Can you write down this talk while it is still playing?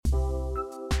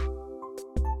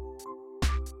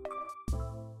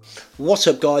What's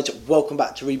up, guys? Welcome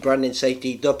back to Rebranding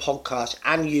Safety, the podcast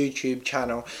and YouTube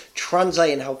channel,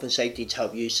 translating health and safety to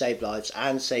help you save lives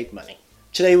and save money.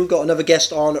 Today we've got another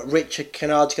guest on. Richard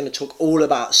Kennard's going to talk all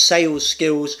about sales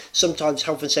skills. Sometimes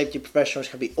health and safety professionals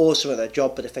can be awesome at their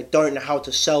job, but if they don't know how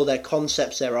to sell their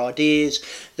concepts, their ideas,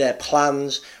 their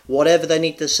plans, whatever they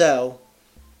need to sell,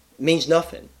 it means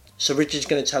nothing. So Richard's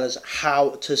going to tell us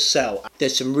how to sell.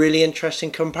 There's some really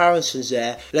interesting comparisons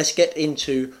there. Let's get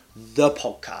into the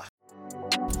podcast.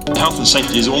 Health and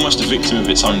safety is almost a victim of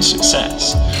its own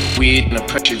success. We're in a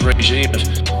oppressive regime of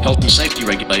health and safety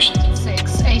regulations.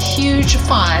 A huge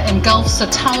fire engulfs a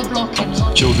tower block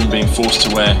in... Children being forced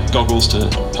to wear goggles to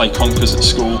play conkers at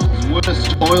school.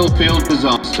 Worst oil field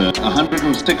disaster,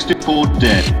 164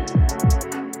 dead.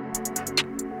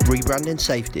 Rebranding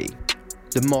Safety,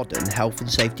 the modern health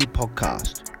and safety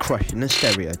podcast, crushing the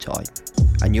stereotype.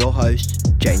 And your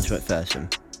host, James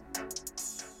McPherson.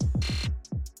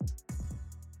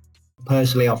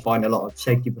 Personally, I find a lot of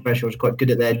safety professionals quite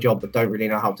good at their job, but don't really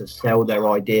know how to sell their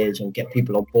ideas and get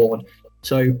people on board.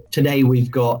 So today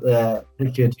we've got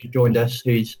Richard who joined us,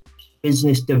 who's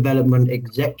business development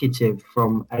executive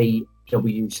from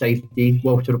AW Safety.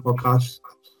 Welcome to the podcast.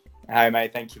 Hi,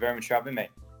 mate. Thank you very much for having me.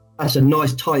 That's a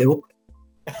nice title.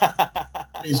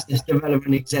 Business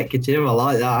development executive. I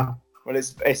like that. Well,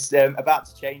 it's about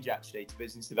to change actually to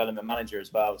business development manager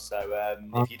as well. So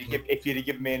if you'd have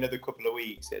given me another couple of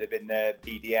weeks, it'd have been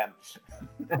BDM.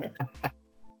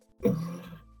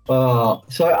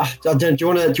 So I don't. Do you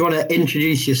want to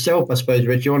introduce yourself? I suppose,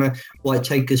 Rich. Do you want to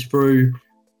take us through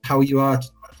how you got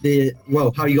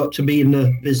to be in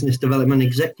the business development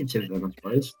executive? Then I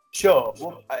suppose. Sure.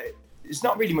 Well, it's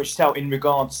not really much to tell in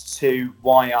regards to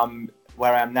why I'm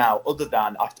where I am now, other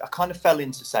than I kind of fell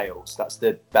into sales. That's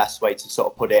the best way to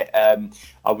sort of put it.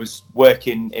 I was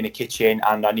working in a kitchen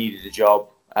and I needed a job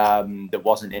that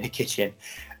wasn't in a kitchen.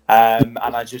 And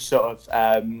I just sort of,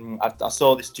 I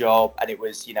saw this job and it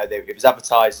was, it was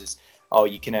advertised as, oh,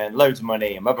 you can earn loads of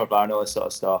money and blah, blah, blah, and all this sort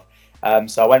of stuff.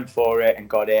 So I went for it and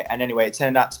got it. And anyway, it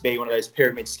turned out to be one of those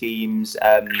pyramid schemes,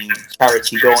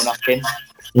 charity door knocking.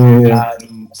 Yeah.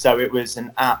 So it was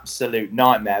an absolute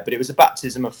nightmare, but it was a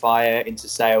baptism of fire into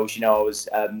sales. I was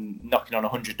knocking on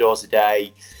 100 doors a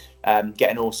day,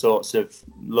 getting all sorts of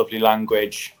lovely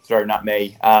language thrown at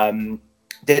me.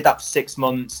 Did that for 6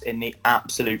 months in the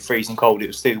absolute freezing cold. It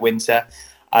was through the winter.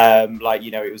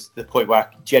 It was the point where I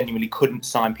genuinely couldn't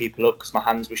sign people up because my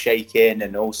hands were shaking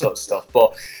and all sorts of stuff.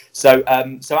 But so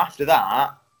after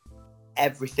that,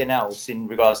 everything else in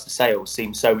regards to sales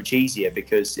seemed so much easier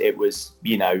because it was,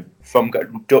 from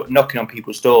knocking on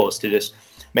people's doors to just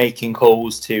making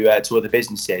calls to other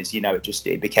businesses,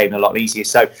 it became a lot easier.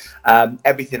 So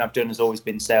everything I've done has always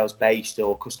been sales based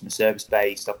or customer service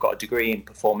based. I've got a degree in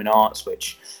performing arts,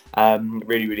 which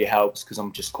really, really helps because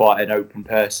I'm just quite an open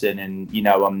person and,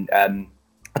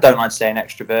 I don't like to say an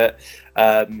extrovert.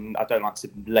 I don't like to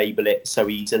label it so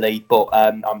easily, but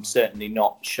I'm certainly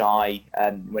not shy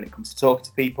when it comes to talking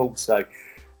to people. So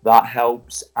that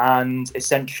helps. And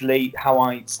essentially how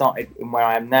I started and where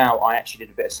I am now, I actually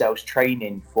did a bit of sales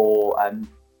training for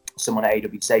someone at AW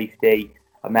Safety.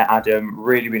 I met Adam,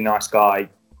 really, really nice guy.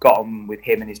 Got on with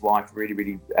him and his wife really,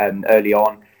 really early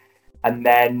on. And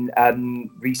then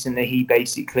recently he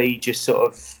basically just sort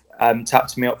of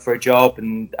tapped me up for a job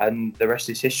and the rest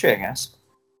is history, I guess.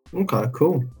 Okay,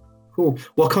 cool.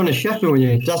 What kind of chef were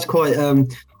you? That's quite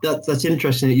that's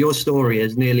interesting that your story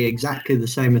is nearly exactly the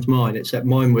same as mine, except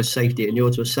mine was safety and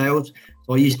yours was sales.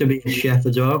 So I used to be a chef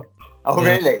as well. Oh,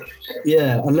 really?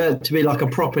 Yeah, I learned to be like a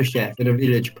proper chef in a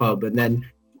village pub, and then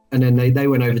they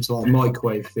went over to like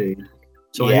microwave food.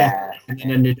 So I left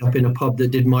and ended up in a pub that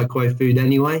did microwave food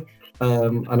anyway.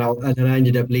 And then I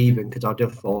ended up leaving because I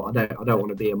just thought I don't want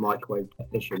to be a microwave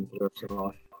technician for the rest of my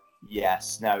life.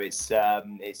 Yes, no, it's a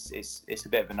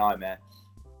bit of a nightmare.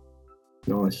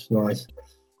 Nice.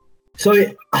 So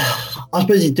I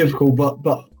suppose it's difficult, but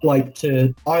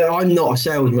I'm not a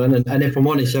salesman, and if I'm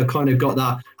honest, I kind of got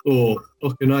that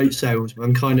fucking out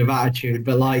salesman kind of attitude.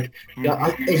 But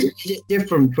is it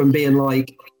different from being I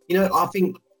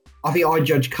think I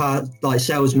judge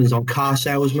salesmen on car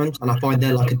salesmen, and I find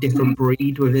they're like a different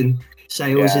breed within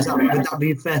sales. Yeah. Would that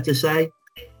be fair to say?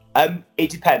 It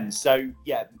depends. So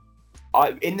yeah,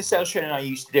 in the sales training I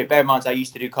used to do, bear in mind I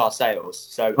used to do car sales.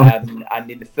 So and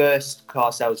in the first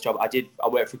car sales job I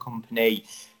worked for a company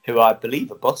who I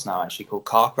believe are bust now actually called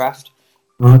Carcraft.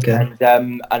 Okay.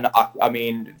 And I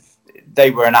mean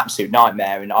they were an absolute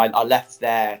nightmare, and I left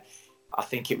there I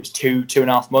think it was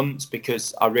 2.5 months,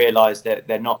 because I realised that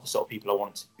they're not the sort of people I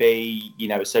wanted to be, you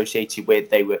know, associated with.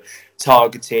 They were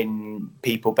targeting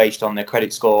people based on their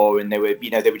credit score, and they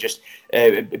were just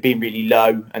being really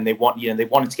low, and they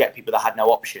wanted to get people that had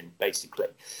no option, basically.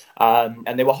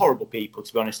 And they were horrible people,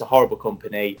 to be honest, a horrible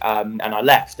company. And I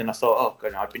left, and I thought, oh,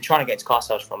 God, I've been trying to get into car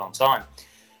sales for a long time.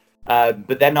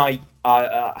 But then I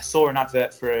saw an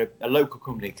advert for a local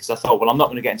company, because I thought, well, I'm not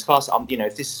going to get into car sales. You know,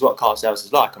 if this is what car sales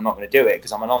is like, I'm not going to do it,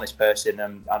 because I'm an honest person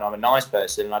and I'm a nice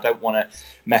person, and I don't want to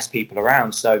mess people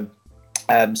around. So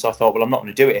I thought, well, I'm not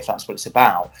going to do it if that's what it's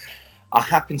about. I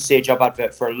happened to see a job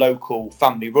advert for a local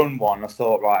family-run one. I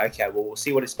thought, right, okay, well, we'll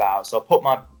see what it's about. So I put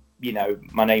my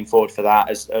name forward for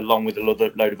that, along with a load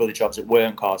of other jobs that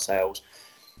weren't car sales.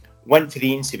 Went for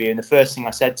the interview, and the first thing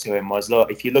I said to him was,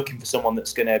 look, if you're looking for someone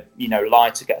that's going to, lie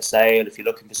to get a sale, if you're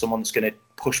looking for someone that's going to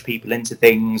push people into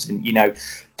things and,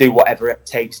 do whatever it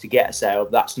takes to get a sale,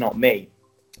 that's not me.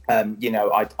 I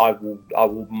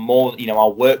will more,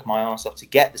 I'll work my ass off to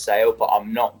get the sale, but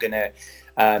I'm not going to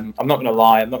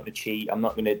lie. I'm not going to cheat. I'm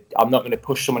not going to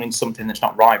push someone into something that's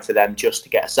not right for them just to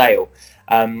get a sale.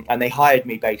 And they hired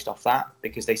me based off that,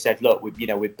 because they said, look,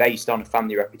 we're based on a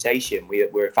family reputation.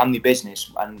 We're a family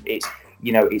business, and it's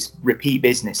repeat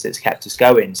business that's kept us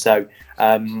going. So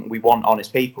we want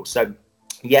honest people. So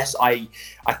yes, I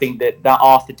think that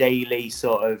Arthur Daly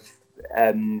sort of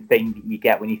thing that you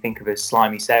get when you think of a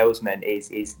slimy salesman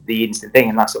is the instant thing.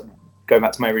 And that's going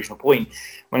back to my original point.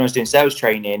 When I was doing sales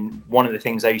training, one of the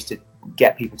things I used to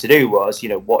get people to do was,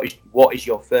 what is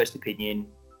your first opinion?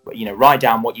 Write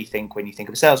down what you think when you think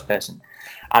of a salesperson.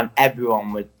 And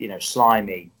everyone would,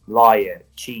 slimy, liar,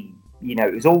 cheat,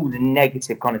 it was all the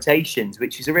negative connotations,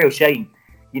 which is a real shame.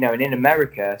 And in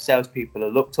America, salespeople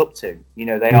are looked up to.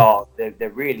 They're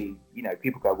really,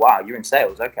 people go, wow, you're in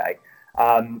sales, okay.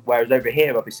 Whereas over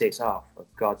here, obviously, it's, oh, for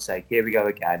God's sake, here we go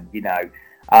again,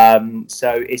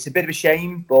 So it's a bit of a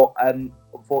shame, but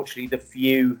unfortunately, the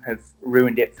few have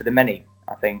ruined it for the many,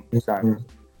 I think. So.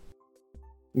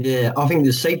 Yeah, I think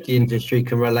the safety industry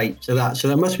can relate to that. So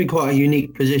that must be quite a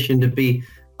unique position to be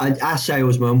a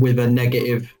salesman with a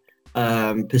negative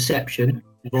perception,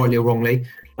 rightly or wrongly,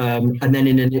 and then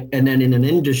in an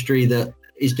industry that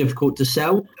is difficult to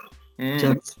sell.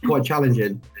 So it's quite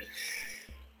challenging.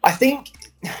 I think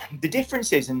the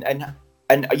difference is, and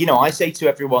I say to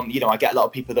everyone, I get a lot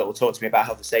of people that will talk to me about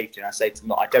health and safety, and I say to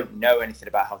them, I don't know anything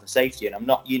about health and safety, and I'm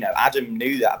not, Adam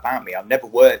knew that about me. I've never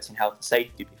worked in health and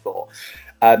safety before.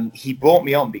 He brought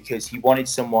me on because he wanted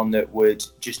someone that would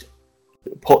just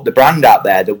put the brand out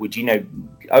there, that would,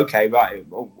 okay, right,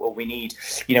 well, we need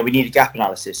a gap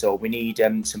analysis, or we need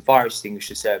some fire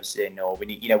extinguisher servicing, or we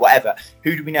need, whatever.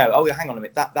 Who do we know? Oh, hang on a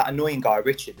minute, that annoying guy,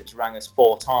 Richard, that's rang us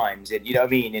 4 times, and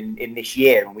in this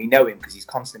year, and we know him because he's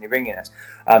constantly ringing us,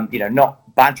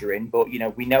 not badgering, but,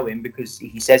 we know him because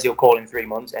he says he'll call in 3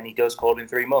 months, and he does call in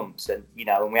 3 months, and,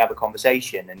 and we have a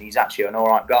conversation, and he's actually an all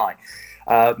right guy.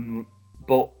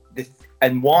 But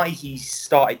why he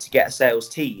started to get a sales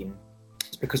team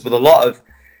is because with a lot of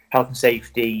health and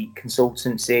safety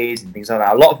consultancies and things like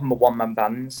that, a lot of them are one-man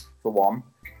bands, for one.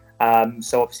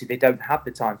 So obviously they don't have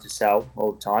the time to sell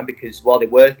all the time, because while they're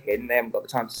working, they haven't got the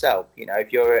time to sell.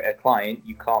 If you're a client,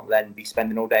 you can't then be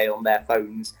spending all day on their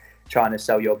phones trying to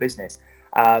sell your business.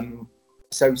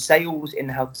 So sales in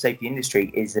the health and safety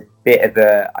industry is a bit of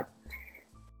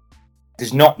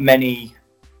there's not many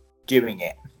doing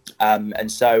it.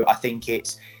 And so I think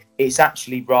it's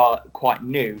actually quite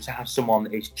new to have someone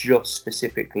that is just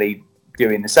specifically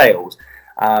doing the sales.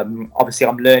 Obviously,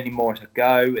 I'm learning more as I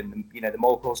go, and the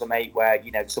more calls I make where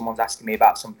someone's asking me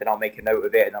about something, I'll make a note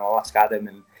of it, and then I'll ask Adam,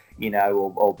 and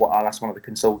or I'll ask one of the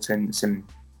consultants, and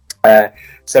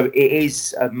so it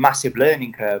is a massive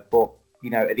learning curve. But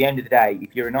at the end of the day,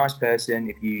 if you're a nice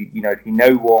person, if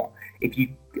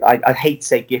I hate to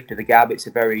say gift of the gab, it's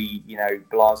a very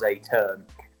blasé term.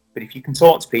 But if you can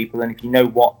talk to people, and if you know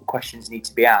what questions need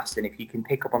to be asked, and if you can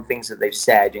pick up on things that they've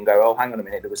said and go, oh, hang on a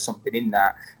minute, there was something in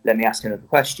that, let me ask another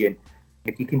question.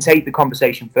 If you can take the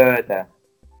conversation further,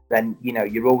 then,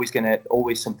 you're always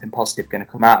something positive going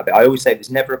to come out of it. I always say there's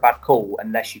never a bad call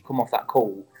unless you come off that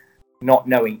call not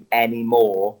knowing any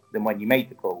more than when you made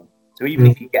the call. So even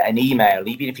if you get an email,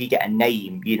 even if you get a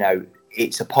name,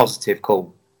 it's a positive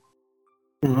call.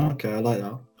 Okay, I like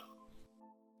that.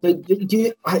 But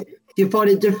do you find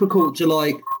it difficult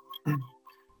to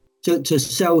to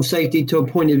sell safety to a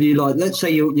point of view, like let's say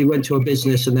you went to a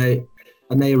business and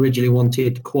they originally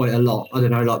wanted quite a lot, I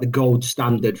don't know, like the gold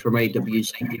standard from AW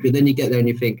Safety, but then you get there and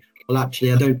you think, well,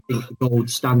 actually I don't think the gold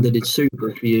standard is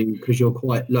suitable for you because you're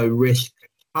quite low risk.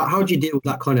 How do you deal with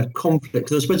that kind of conflict?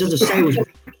 Because I suppose as a salesman,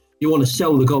 you want to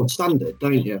sell the gold standard,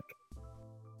 don't you?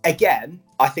 Again,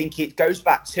 I think it goes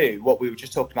back to what we were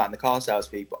just talking about in the car sales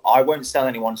people. I won't sell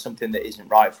anyone something that isn't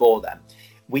right for them.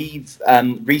 We've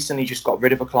recently just got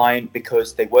rid of a client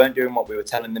because they weren't doing what we were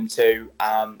telling them to.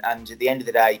 And at the end of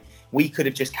the day, we could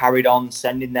have just carried on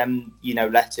sending them,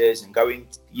 letters and going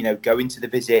to the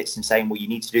visits and saying, well, you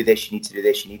need to do this, you need to do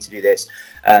this, you need to do this,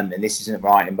 and this isn't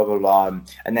right, and blah, blah, blah.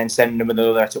 And then sending them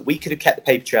another letter. We could have kept the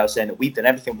paper trail saying that we've done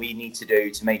everything we need to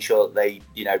do to make sure that they,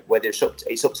 whether it's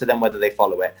up to them whether they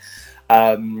follow it.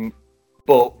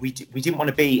 But we didn't want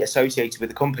to be associated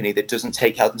with a company that doesn't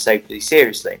take health and safety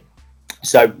seriously.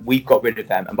 So we've got rid of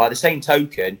them. And by the same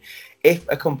token, if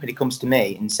a company comes to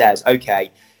me and says,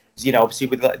 okay, obviously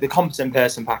with the competent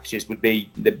person packages would be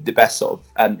the best sort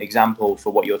of example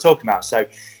for what you're talking about. So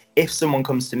if someone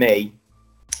comes to me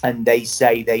and they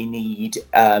say they need,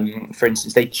 for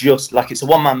instance, they just, like it's a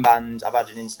one-man band. I've had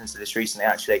an instance of this recently,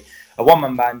 actually. A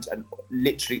one-man band, and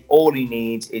literally all he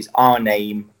needs is our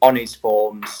name on his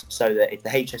forms so that if the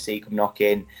HSE come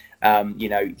knocking,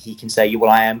 he can say,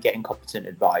 well, I am getting competent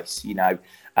advice,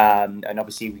 and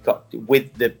obviously we've got,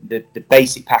 with the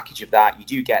basic package of that, you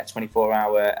do get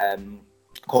 24-hour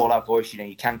call out voice.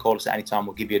 You can call us at any time.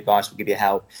 We'll give you advice, we'll give you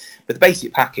help. But the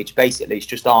basic package, basically, it's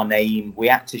just our name. We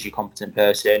act as your competent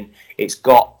person. It's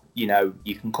got, you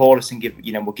can call us and give,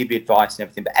 we'll give you advice and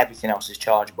everything, but everything else is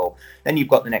chargeable. Then you've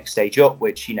got the next stage up,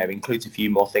 which, includes a few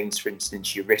more things. For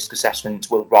instance, your risk assessments,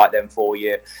 we'll write them for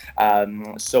you.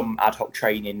 Some ad hoc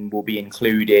training will be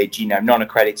included,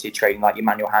 non-accredited training like your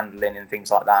manual handling and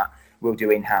things like that. We'll do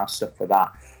in-house stuff for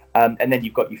that. And then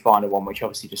you've got your final one, which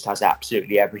obviously just has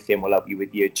absolutely everything. We'll help you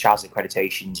with your CHAS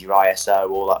accreditations, your ISO,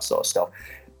 all that sort of stuff.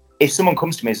 If someone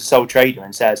comes to me as a sole trader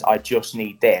and says, I just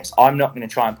need this, I'm not going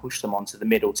to try and push them onto the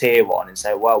middle tier one and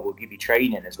say, well, we'll give you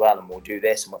training as well and we'll do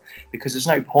this, because there's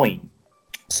no point.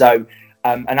 So,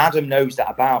 and Adam knows that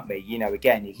about me.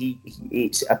 Again,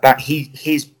 it's about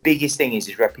his biggest thing is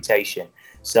his reputation.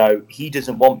 So he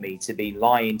doesn't want me to be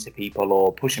lying to people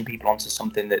or pushing people onto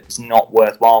something that's not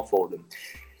worthwhile for them.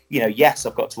 Yes,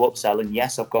 I've got to upsell, and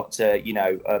yes, I've got to,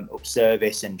 up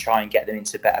service and try and get them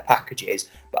into better packages,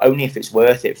 but only if it's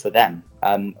worth it for them.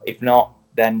 If not,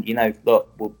 then,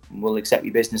 look, we'll accept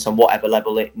your business on whatever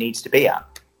level it needs to be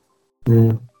at.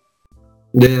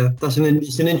 Yeah, it's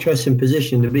an interesting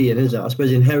position to be in, isn't it? I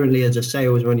suppose inherently as a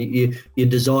salesman, your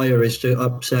desire is to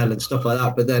upsell and stuff like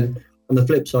that. But then on the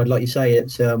flip side, like you say,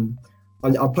 it's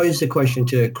I posed a question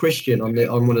to Christian on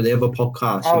one of the other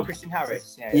podcasts. Oh, Christian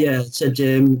Harris. Yeah, said to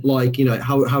him,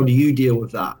 how do you deal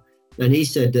with that? And he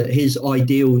said that his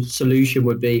ideal solution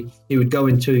would be he would go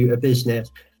into a business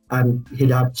and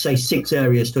he'd have, say, 6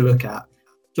 areas to look at.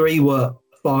 3 were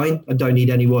fine, I don't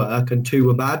need any work, and 2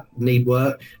 were bad, need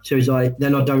work. So he's like,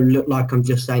 then I don't look like I'm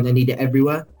just saying I need it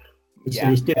everywhere.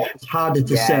 It's harder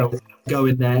to sell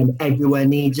going there and everywhere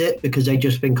needs it because they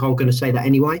just think I'm going to say that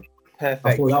anyway.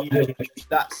 Perfect.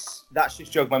 That's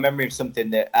just jogged my memory of something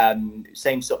that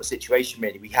same sort of situation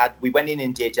really. We went in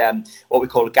and did what we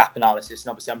call a gap analysis,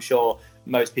 and obviously I'm sure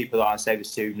most people that I say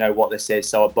this to know what this is.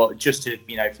 So, but just to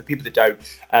for people that don't,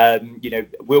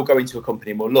 we'll go into a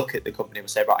company and we'll look at the company and we'll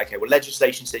say, right, okay, well,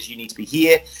 legislation says you need to be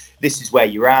here. This is where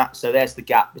you're at. So there's the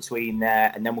gap between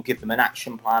there, and then we'll give them an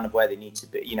action plan of where they need to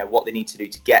be. What they need to do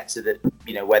to get to the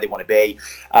where they want to be.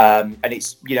 And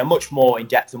it's much more in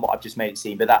depth than what I've just made it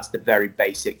seem, but that's the very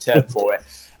basic term for it.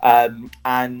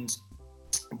 And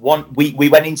we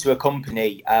went into a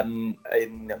company in,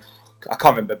 I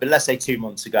can't remember, but let's say 2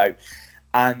 months ago,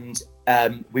 and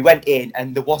we went in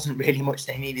and there wasn't really much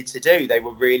they needed to do. They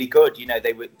were really good.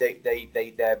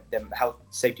 Their health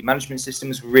safety management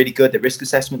systems were really good. Their risk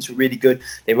assessments were really good.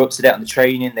 They were up to date on the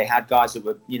training. They had guys that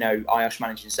were IOSH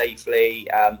managing safely,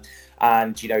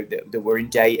 and that were in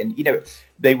date, and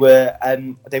they were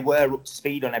up to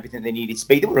speed on everything they needed to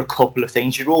be. There were a couple of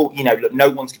things. You're all look, no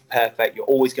one's perfect. You're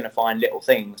always going to find little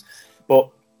things, but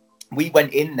we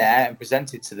went in there and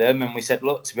presented to them, and we said,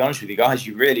 look, to be honest with you guys,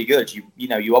 you're really good.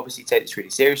 You obviously take this really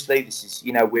seriously. This is,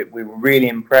 we were really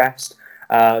impressed.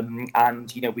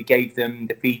 And, we gave them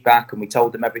the feedback and we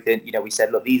told them everything. We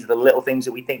said, look, these are the little things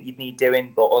that we think you'd need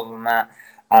doing. But other than that,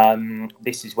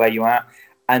 this is where you are.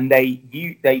 And they've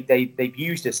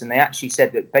used us, and they actually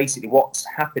said that basically what's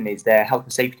happened is their health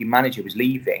and safety manager was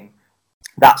leaving.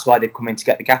 That's why they've come in to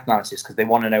get the gap analysis, because they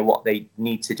want to know what they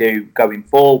need to do going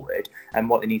forward and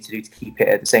what they need to do to keep it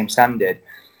at the same standard.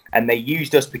 And they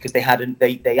used us because they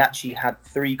actually had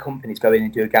 3 companies go in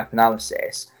and do a gap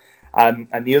analysis, and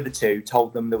the other 2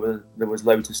 told them there was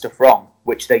loads of stuff wrong,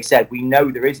 which they said, we know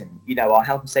there isn't. Our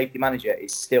health and safety manager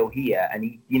is still here, and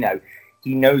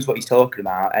he knows what he's talking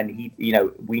about, and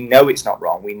we know it's not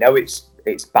wrong. We know it's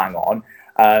bang on.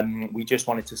 We just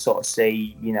wanted to sort of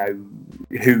see,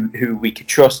 who we could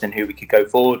trust and who we could go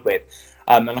forward with.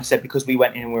 And like I said, because we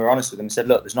went in and we were honest with them and said,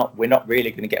 look, we're not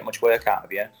really going to get much work out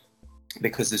of you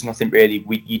because there's nothing really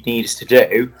you need us to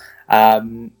do.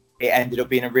 It ended up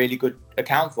being a really good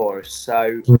account for us.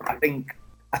 So I think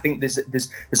there's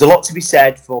a lot to be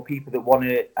said for people that want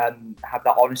to have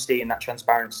that honesty and that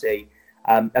transparency.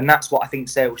 And that's what I think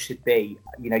sales should be.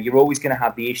 You're always going to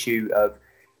have the issue of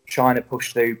trying to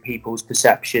push through people's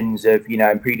perceptions of,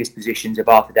 and predispositions of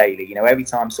Arthur Daly. Every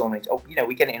time someone is,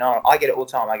 we get it in I get it all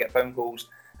the time. I get phone calls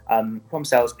from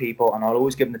salespeople, and I'll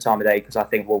always give them the time of day because I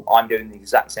think, well, I'm doing the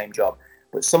exact same job.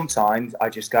 But sometimes I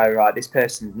just go, right, this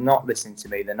person's not listening to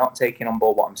me. They're not taking on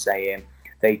board what I'm saying.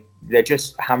 They're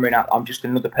just hammering out, I'm just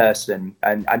another person.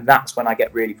 And that's when I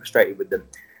get really frustrated with them.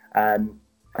 And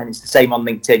it's the same on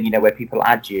LinkedIn, where people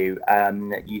add you,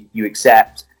 you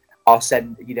accept. I'll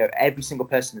send, every single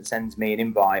person that sends me an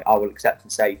invite, I will accept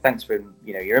and say, thanks for,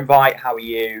 your invite. How are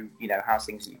you? How's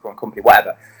things at your current company,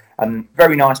 whatever.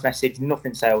 Very nice message,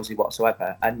 nothing salesy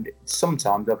whatsoever. And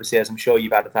sometimes, obviously, as I'm sure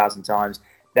you've had 1,000 times,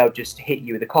 they'll just hit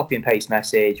you with a copy and paste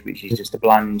message, which is just a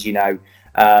bland,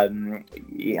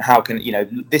 how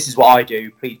can, this is what I do.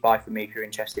 Please buy from me if you're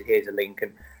interested. Here's a link.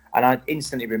 And I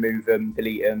instantly remove them,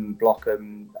 delete them, block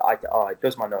them. It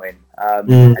does my nut in.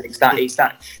 And it's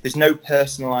that. There's no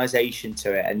personalisation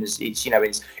to it, and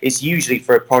it's usually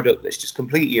for a product that's just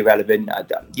completely irrelevant.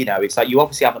 It's like you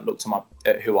obviously haven't looked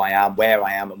at who I am, where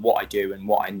I am, and what I do, and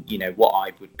what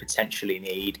I would potentially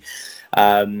need.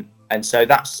 And so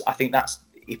I think that's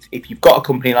if you've got a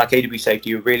company like AW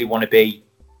Safety, you really want to be.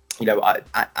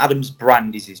 Adam's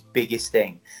brand is his biggest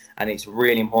thing. And it's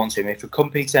really important to him. If a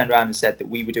company turned around and said that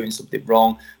we were doing something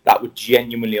wrong, that would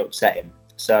genuinely upset him.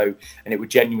 And it would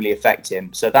genuinely affect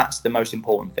him. So that's the most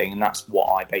important thing, and that's what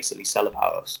I basically sell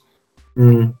about us.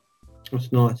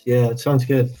 That's nice. Yeah, it sounds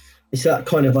good. It's that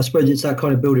kind of, I suppose, it's that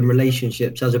kind of building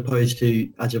relationships as opposed to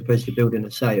building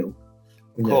a sale.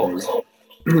 Of course,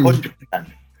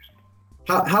 100%.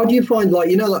 How do you find,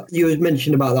 like you was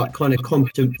mentioned about that kind of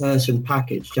competent person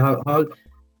package? How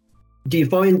do you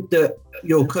find that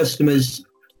your customers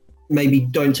maybe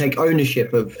don't take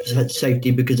ownership of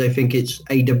safety because they think it's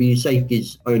AW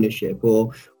Safety's ownership,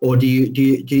 or do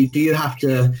you have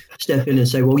to step in and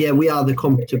say, well, yeah, we are the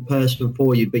competent person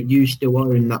for you, but you still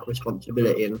own that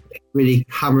responsibility, and really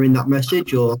hammering that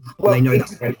message, or they know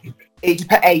that?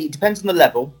 It depends on the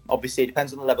level. Obviously, it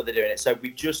depends on the level they're doing it. So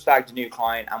we've just bagged a new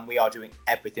client, and we are doing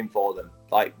everything for them.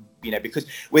 Because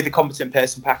with the competent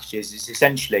person packages, it's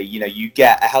essentially, you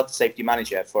get a health and safety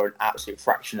manager for an absolute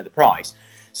fraction of the price.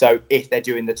 So if they're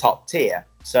doing the top tier,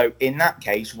 so in that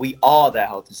case, we are their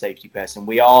health and safety person.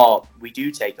 We do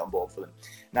take it on board for them.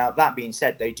 Now, that being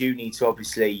said, they do need to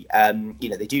obviously,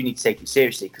 they do need to take it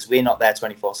seriously because we're not there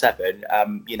 24/7.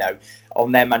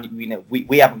 On their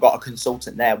we haven't got a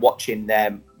consultant there watching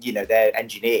them, their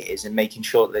engineers and making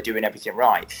sure that they're doing everything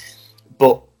right.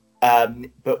 But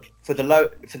for the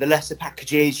lesser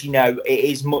packages, it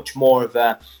is much more of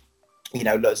a,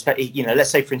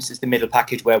 let's say for instance the middle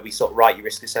package where we sort of write your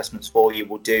risk assessments for you.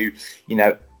 We'll do,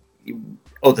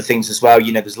 other things as well.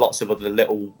 There's lots of other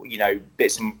little,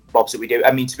 bits and bobs that we do.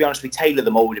 I mean, to be honest, we tailor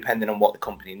them all depending on what the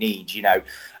company needs.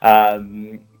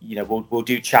 We'll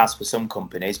do CHAS for some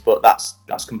companies, but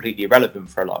that's completely irrelevant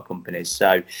for a lot of companies.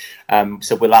 So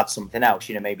we'll add something else.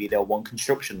 Maybe they'll want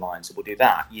construction lines, so we'll do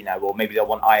that. Or maybe they'll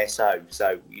want ISO.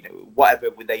 So whatever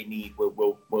they need,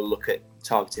 we'll look at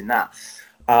targeting that.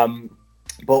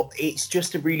 But it's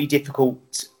just a really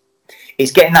difficult.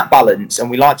 It's getting that balance, and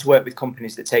we like to work with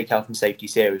companies that take health and safety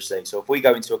seriously. So if we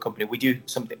go into a company, we do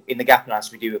something in the Gap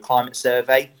Analysis, we do a climate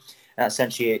survey, and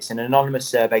essentially it's an anonymous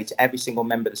survey to every single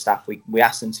member of the staff. We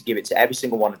ask them to give it to every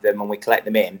single one of them, and we collect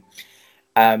them in.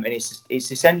 And it's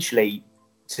essentially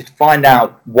to find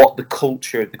out what the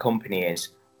culture of the company is.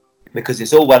 Because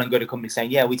it's all well and good a company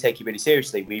saying, yeah, we take it really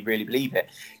seriously, we really believe it.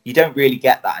 You don't really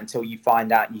get that until you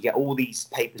find out, you get all these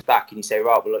papers back and you say,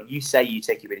 right, well, look, you say you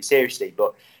take it really seriously,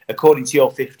 but according to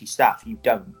your 50 staff, you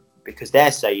don't, because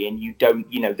they're saying you don't,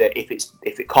 that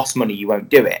if it costs money, you won't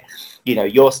do it.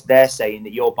 They're saying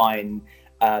that you're buying,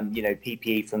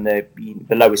 PPE from the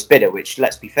lowest bidder, which,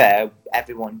 let's be fair,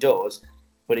 everyone does.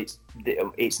 But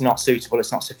it's not suitable,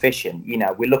 it's not sufficient.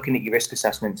 We're looking at your risk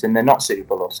assessments and they're not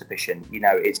suitable or sufficient.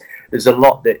 There's a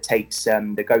lot that takes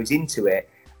that goes into it,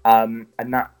 and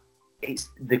that it's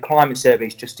the climate survey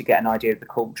is just to get an idea of the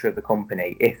culture of the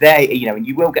company. If they, and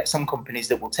you will get some companies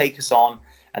that will take us on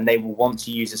and they will want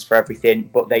to use us for everything,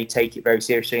 but they take it very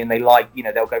seriously, and they like, you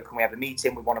know, they'll go, can we have a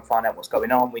meeting? We want to find out what's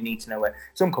going on. We need to know where.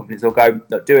 Some companies will go,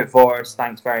 look, do it for us.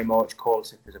 Thanks very much. Call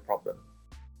us if there's a problem.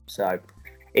 So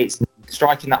it's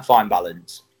striking that fine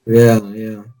balance. Yeah.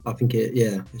 I think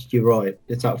you're right.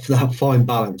 It's that fine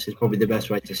balance is probably the best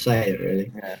way to say it,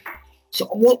 really. Yeah. So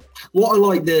what I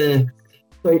like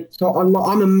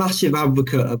I'm a massive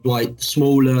advocate of like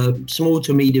small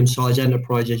to medium-sized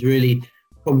enterprises really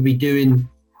probably doing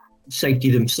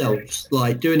safety themselves,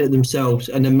 like doing it themselves,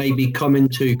 and then maybe coming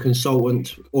to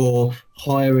consultants or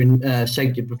hiring a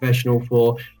safety professional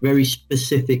for very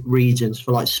specific reasons,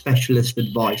 for like specialist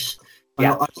advice.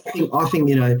 Yeah. I think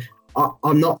you know,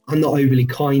 I'm not overly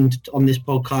kind on this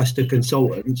podcast to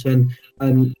consultants,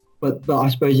 but I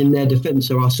suppose in their defence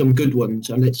there are some good ones,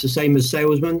 and it's the same as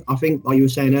salesmen. I think, like you were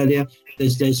saying earlier,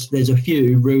 there's a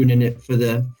few ruining it for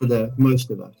the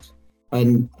most of us,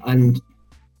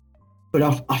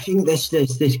 but I think there's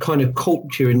this kind of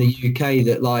culture in the UK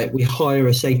that like we hire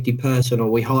a safety person or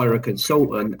we hire a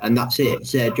consultant and that's it,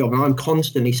 it's their job. And I'm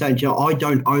constantly saying, you know, I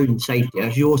don't own safety.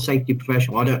 As your safety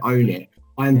professional, I don't own it.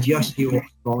 I am just your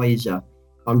advisor.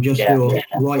 I'm just your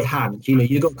right hand. You know,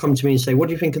 you've got to come to me and say, what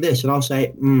do you think of this? And I'll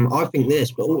say, I think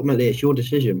this, but ultimately it's your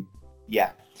decision. Yeah.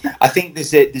 I think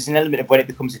there's an element of when it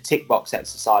becomes a tick box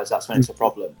exercise, that's when it's a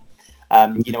problem.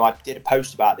 You know, I did a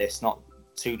post about this not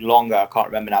too long ago, I can't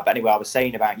remember now, but anyway, I was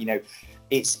saying about, you know,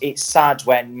 it's sad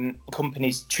when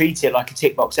companies treat it like a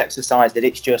tick box exercise, that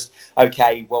it's just,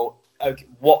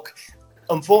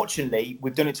 unfortunately,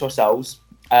 we've done it to ourselves.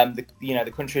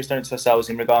 The country has done it to ourselves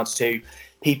in regards to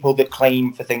people that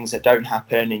claim for things that don't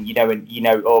happen,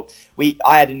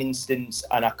 I had an instance,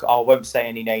 and I won't say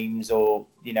any names, or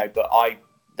but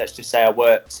let's just say I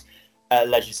worked at a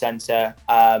leisure centre,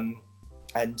 and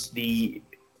the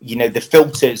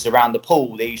filters around the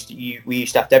pool, we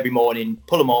used to have to every morning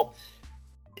pull them up,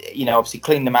 obviously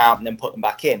clean them out and then put them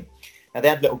back in. Now they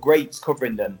had little grates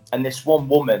covering them, and this one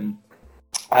woman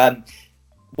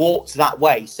walked that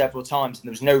way several times, and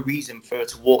there was no reason for her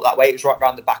to walk that way. It was right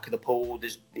around the back of the pool.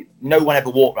 No one ever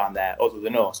walked around there other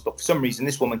than us, but for some reason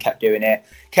this woman kept doing it,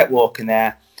 kept walking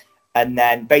there, and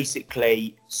then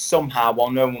basically somehow,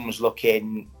 while no one was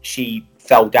looking, she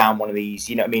fell down one of these,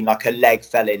 like her leg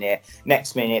fell in it.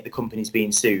 Next minute the company's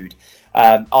being sued.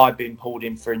 I've been pulled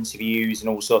in for interviews and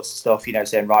all sorts of stuff,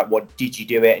 saying, right, what did you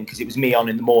do it? And because it was me on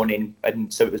in the morning,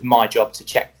 and so it was my job to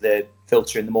check the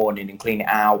filter in the morning and clean it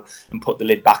out and put the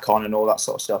lid back on and all that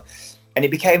sort of stuff. And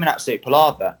it became an absolute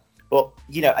palaver. But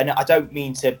and I don't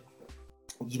mean to,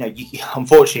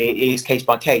 unfortunately it is case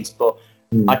by case, but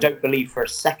I don't believe for a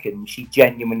second she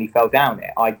genuinely fell down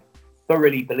it. I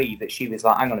thoroughly believe that she was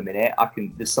like, hang on a minute,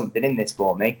 there's something in this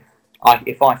for me.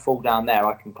 If I fall down there,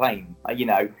 I can claim,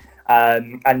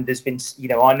 and there's been,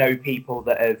 I know people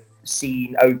that have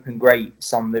seen open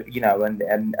grates on the,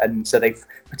 and so they've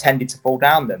pretended to fall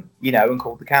down them, and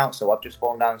called the council. I've just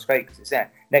fallen down the grate because it's there.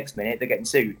 Next minute, they're getting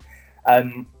sued.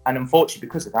 And unfortunately,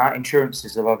 because of that,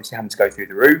 insurances are obviously having to go through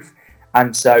the roof.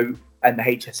 And the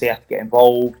HSE have to get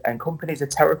involved, and companies are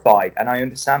terrified. And I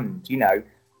understand,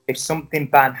 if something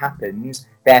bad happens,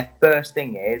 their first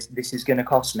thing is, this is going to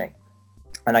cost me.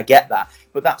 And I get that.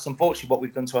 But that's unfortunately what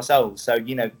we've done to ourselves. So,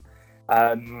 the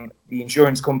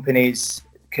insurance companies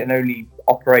can only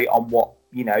operate on what,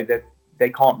 they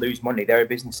can't lose money. They're a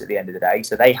business at the end of the day.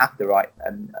 So they have to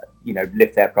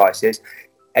lift their prices.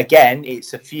 Again,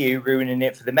 it's a few ruining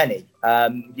it for the many. I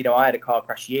had a car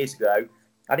crash years ago.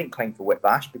 I didn't claim for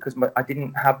whiplash because I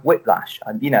didn't have whiplash.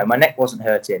 And, my neck wasn't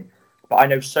hurting. But I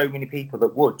know so many people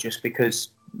that would, just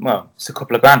because, well, it's a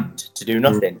couple of grand to do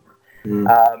nothing.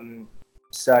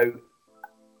 So,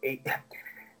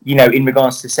 in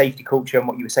regards to safety culture and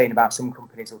what you were saying about some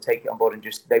companies will take it on board and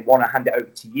just, they want to hand it over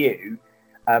to you.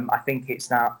 I think it's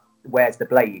now, where's the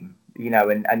blame?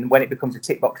 And when it becomes a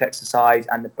tick box exercise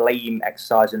and the blame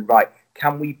exercise, and right,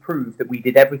 can we prove that we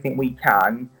did everything we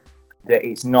can, that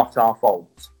it's not our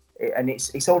fault? And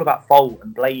it's all about fault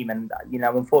and blame, and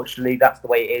unfortunately that's the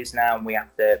way it is now, and we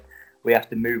have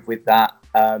to move with that.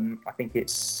 I think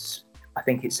it's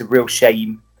a real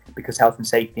shame, because health and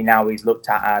safety now is looked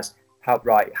at as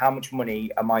how much money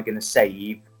am I going to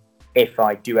save if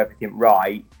I do everything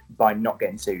right by not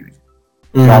getting sued,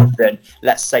 rather than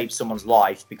let's save someone's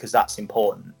life because that's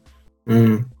important.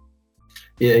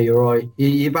 Yeah, you're right.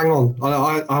 You bang on.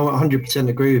 I 100%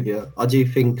 agree with you. I do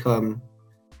think, and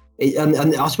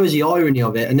I suppose the irony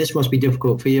of it, and this must be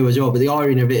difficult for you as well, but the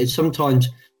irony of it is sometimes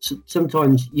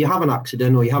you have an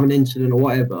accident or you have an incident or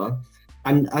whatever,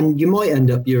 and you might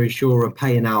end up your insurer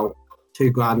paying out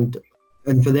 $2,000,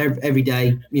 and for their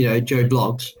everyday, Joe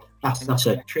Blogs, That's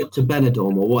a trip to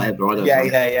Benidorm or whatever. I don't know.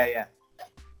 Yeah.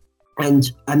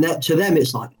 And that, to them,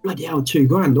 it's like, bloody hell,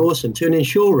 $2,000, awesome. To an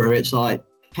insurer, it's like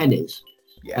pennies.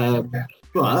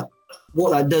 But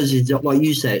what that does is, like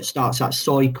you said, it starts that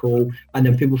cycle, and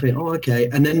then people think, oh, okay.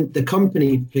 And then the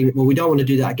company think, well, we don't want to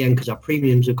do that again because our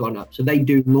premiums have gone up. So they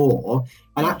do more.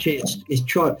 And actually, it's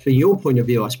try, for your point of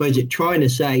view, I suppose, it's trying to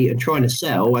say and trying to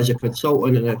sell as a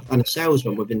consultant and a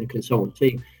salesman within the consultant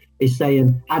team, is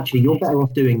saying, actually, you're better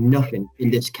off doing nothing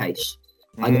in this case.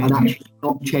 And actually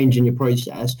not changing your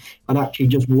process, and actually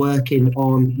just working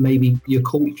on maybe your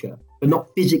culture, but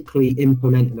not physically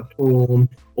implementing a form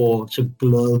or some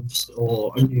gloves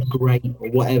or a new grate or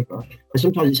whatever. And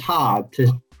sometimes it's hard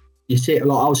to, you see it,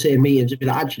 like I'll sit in meetings and be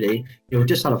like, actually, we've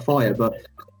just had a fire, but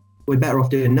we're better off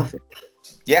doing nothing.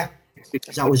 Yeah.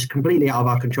 Because that was completely out of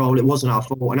our control. It wasn't our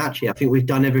fault. And actually, I think we've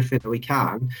done everything that we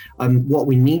can. What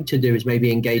we need to do is maybe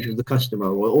engage with the customer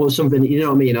or something, you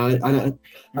know what I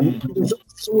mean? There's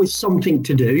always something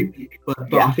to do,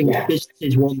 but I think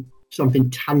businesses want something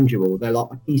tangible. They're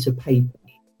like a piece of paper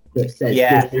that says,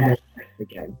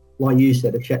 again, like you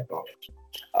said, a checkbox.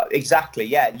 Exactly.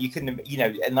 Yeah. You can,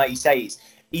 and like you say, it's,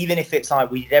 even if it's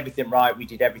like we did everything right, we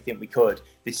did everything we could,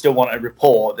 they still want a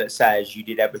report that says you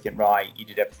did everything right, you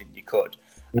did everything you could.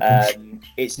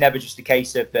 It's never just a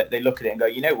case of that they look at it and go,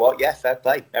 you know what, yeah, fair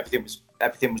play. Everything was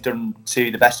done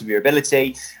to the best of your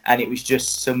ability, and it was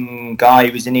just some guy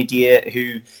who was an idiot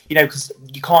who, because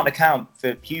you can't account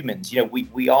for humans.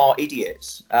 We are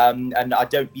idiots, and I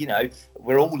don't,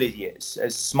 we're all idiots.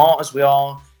 As smart as we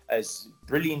are, as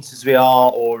brilliant as we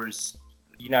are, or as,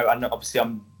 and obviously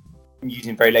I'm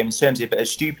using very layman's terms here, but as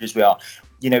stupid as we are,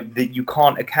 that you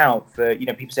can't account for,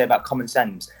 people say about common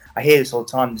sense. I hear this all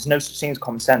the time. There's no such thing as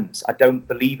common sense. I don't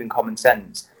believe in common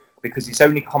sense because it's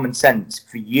only common sense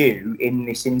for you in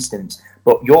this instance,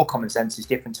 but your common sense is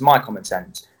different to my common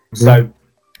sense. Mm-hmm. So,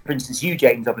 for instance, you,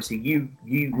 James, obviously you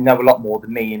know a lot more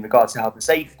than me in regards to health and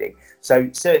safety. So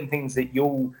certain things that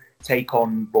you'll take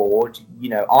on board,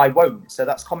 I won't. So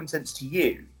that's common sense to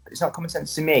you. It's not common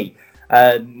sense to me.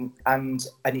 And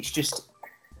it's just,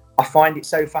 I find it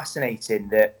so fascinating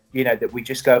that, that we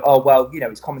just go, oh, well,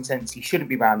 it's common sense. He shouldn't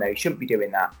be around there. He shouldn't be doing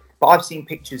that. But I've seen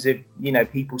pictures of,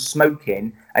 people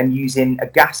smoking and using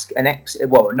not an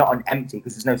empty,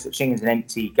 because there's no such thing as an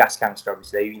empty gas canister,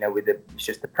 obviously, it's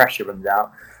just the pressure runs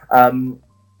out.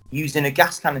 Using a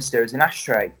gas canister as an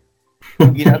ashtray.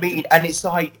 You know what I mean? And it's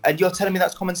like, and you're telling me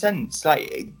that's common sense.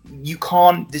 Like, you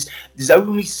can't, there's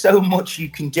only so much you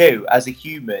can do as a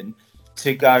human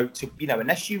to go to,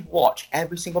 unless you watch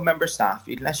every single member of staff,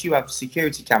 unless you have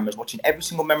security cameras watching every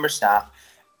single member of staff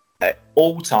at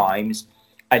all times,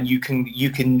 and you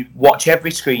can watch every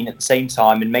screen at the same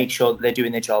time and make sure that they're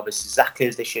doing their job as exactly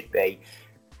as they should be.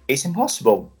 It's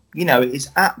impossible. It's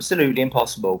absolutely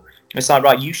impossible. It's like,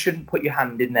 right, you shouldn't put your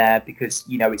hand in there because,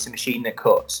 it's a machine that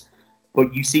cuts.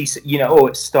 But you see,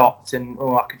 it stopped and,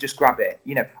 I could just grab it.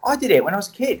 I did it when I was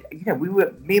a kid.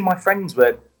 Me and my friends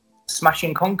were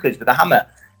smashing conkers with a hammer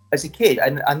as a kid.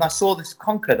 And I saw this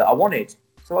conker that I wanted.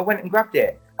 So I went and grabbed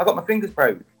it. I got my fingers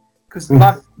broke because the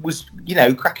lad was,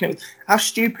 cracking it. How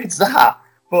stupid's that?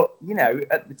 But,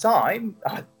 at the time,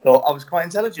 I thought I was quite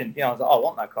intelligent. I was like, I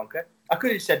want that conker. I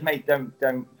could have said, mate, don't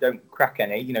crack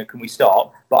any, can we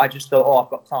stop? But I just thought, I've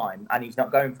got time and he's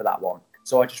not going for that one.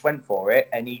 So I just went for it,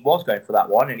 and he was going for that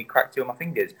one, and he cracked 2 of my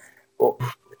fingers. But,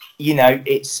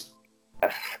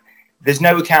 there's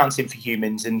no accounting for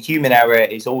humans, and human error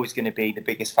is always going to be the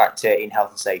biggest factor in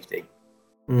health and safety.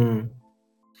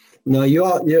 No,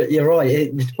 you're right.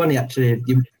 It's funny, actually,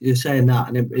 you're saying that,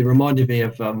 and it reminded me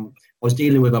of, I was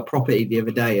dealing with a property the other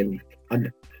day, and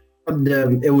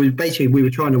it was basically, we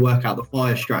were trying to work out the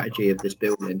fire strategy of this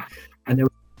building, and there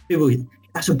were people,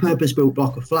 that's a purpose-built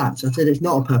block of flats. I said, it's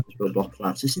not a purpose-built block of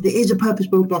flats. I said, it is a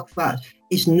purpose-built block of flats.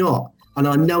 It's not. And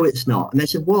I know it's not. And they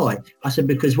said, why? I said,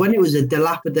 because when it was a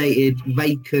dilapidated,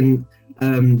 vacant,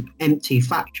 empty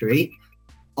factory,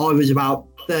 I was about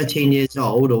 13 years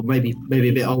old, or maybe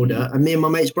a bit older, and me and my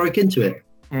mates broke into it.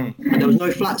 And there was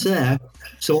no flats there.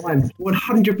 So I'm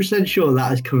 100% sure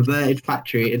that is converted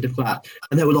factory into flat.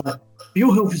 And they were like,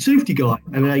 you're a health and safety guy.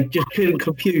 And they just couldn't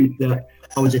compute that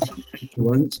I was a teenager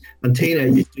once, and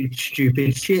teenagers do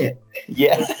stupid shit.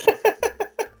 Yeah.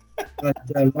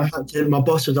 And I had to, my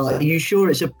boss was like, are you sure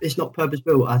it's not purpose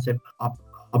built? I said, I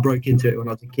broke into it when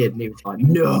I was a kid, and he was like,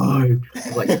 no. I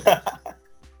was like, I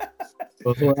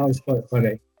thought that was quite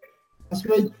funny. I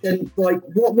suppose then, like,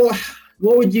 what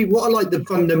are like the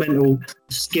fundamental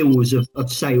skills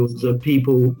of sales of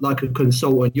people, like a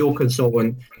consultant, your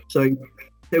consultant? So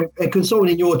a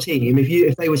consultant in your team,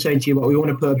 if they were saying to you, well, we want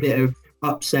to put a bit of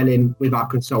upselling with our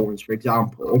consultants, for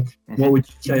example, what would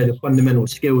you say are the fundamental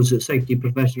skills that safety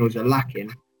professionals are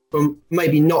lacking? From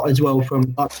maybe not as well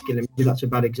from upskilling, because that's a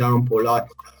bad example. Like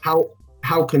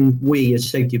how can we as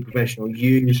safety professionals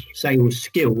use sales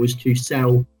skills to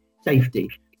sell safety,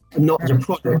 and not as a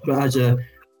product, but as an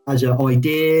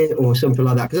idea or something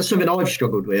like that? Because that's something I've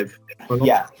struggled with.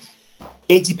 Yeah,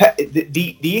 it depends.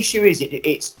 The issue is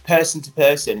it's person to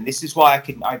person, and this is why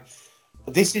I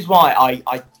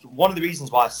one of the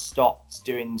reasons why I stopped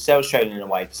doing sales training in a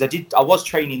way, because I was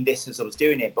training this as I was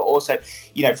doing it, but also,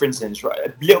 you know, for instance, right,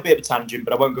 a little bit of a tangent,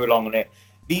 but I won't go long on it.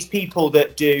 These people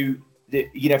that do,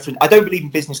 you know, I don't believe in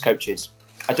business coaches.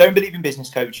 I don't believe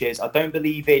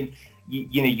in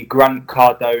you know, your Grant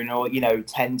Cardone or, you know,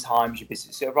 10 times your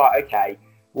business. So, right, okay,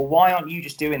 well, why aren't you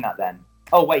just doing that then?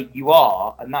 Oh, wait, you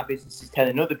are, and that business is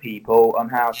telling other people on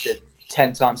how to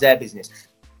 10 times their business.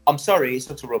 I'm sorry, it's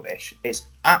utter rubbish. It's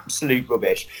absolute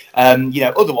rubbish. You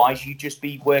know, otherwise you'd just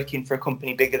be working for a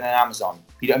company bigger than Amazon.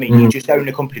 You know what I mean? You just own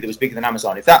a company that was bigger than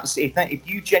Amazon. If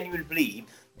you genuinely believe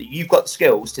that you've got the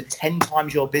skills to 10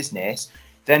 times your business,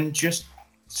 then just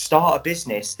start a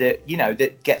business that, you know,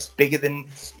 that gets bigger than,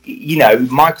 you know,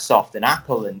 Microsoft and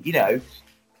Apple, and, you know,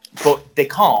 but they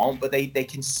can't, but they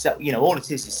can sell, you know, all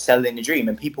it is selling a dream,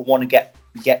 and people want to get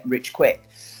rich quick.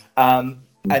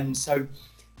 And so,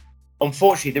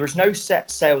 unfortunately, there is no set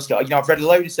sales skill. You know, I've read a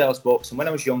load of sales books, and when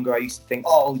I was younger, I used to think,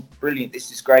 oh, brilliant,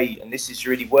 this is great, and this is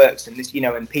really works, and this, you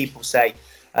know, and people say,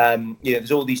 you know,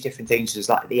 there's all these different things, there's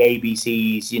like the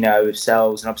ABCs, you know, of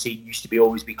sales, and obviously it used to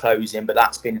always be closing, but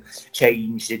that's been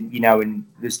changed, and, you know, and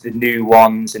there's the new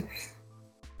ones, and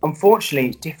unfortunately,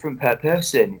 it's different per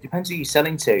person. It depends who you're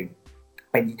selling to.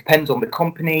 And it depends on the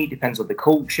company, depends on the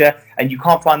culture, and you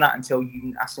can't find that until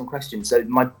you ask them questions. So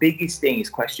my biggest thing is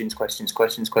questions. Learn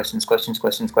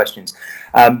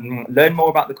more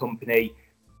about the company,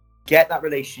 get that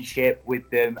relationship with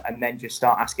them, and then just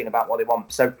start asking about what they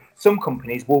want. So some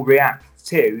companies will react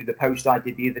to the post I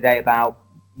did the other day about,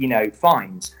 you know,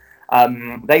 fines.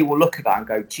 They will look at that and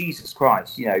go, Jesus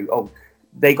Christ, you know, oh,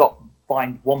 they got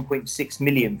fined 1.6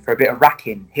 million for a bit of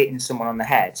racking, hitting someone on the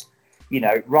head. You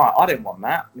know, right, I don't want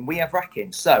that. And we have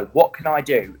racking. So what can I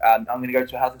do? I'm going to go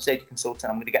to a health and safety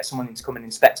consultant. I'm going to get someone in to come and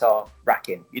inspect our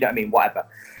racking. You know what I mean? Whatever.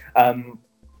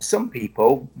 Some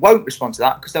people won't respond to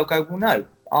that because they'll go, well, no,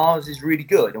 ours is really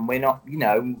good. And we're not, you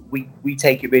know, we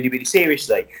take it really, really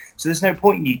seriously. So there's no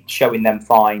point in you showing them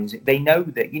fines. They know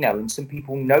that, you know, and some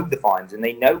people know the fines and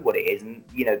they know what it is. And,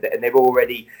 you know, and they're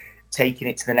already taking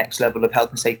it to the next level of health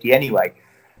and safety anyway.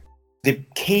 The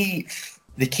key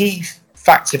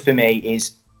factor for me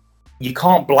is you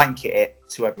can't blanket it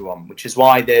to everyone, which is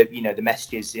why the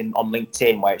messages on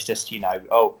LinkedIn where it's just, you know,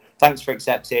 oh, thanks for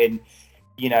accepting,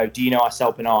 you know, do you know I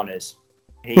sell bananas?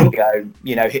 Here you go,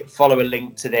 you know, follow a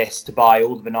link to this to buy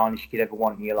all the bananas you could ever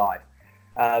want in your life.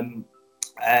 And,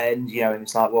 you know, and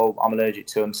it's like, well, I'm allergic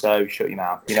to them, so shut your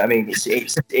mouth. You know what I mean?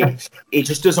 It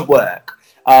just doesn't work.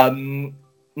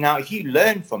 Now, if you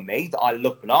learn from me that I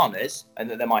love bananas and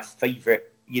that they're my favourite,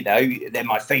 you know, they're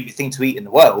my favourite thing to eat in the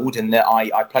world, and that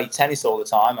I play tennis all the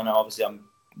time. I know obviously I'm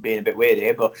being a bit weird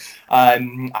here, but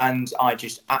and I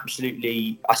just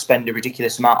absolutely, I spend a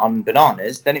ridiculous amount on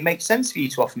bananas, then it makes sense for you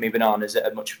to offer me bananas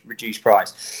at a much reduced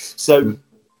price. So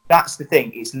that's the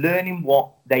thing, it's learning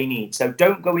what they need. So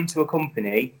don't go into a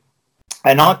company,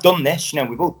 and I've done this, you know,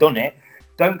 we've all done it.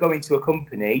 Don't go into a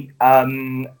company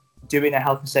doing a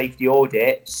health and safety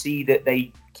audit, see that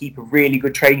they keep a really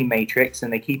good training matrix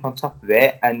and they keep on top of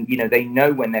it, and, you know, they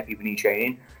know when their people need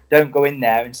training. Don't go in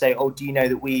there and say, oh, do you know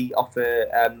that we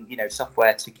offer, you know,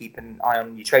 software to keep an eye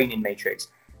on your training matrix?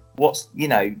 You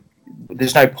know,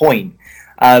 there's no point.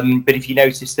 But if you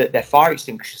notice that their fire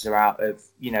extinguishers are out of,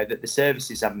 you know, that the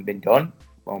services haven't been done,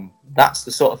 well, that's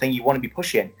the sort of thing you want to be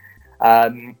pushing.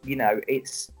 You know,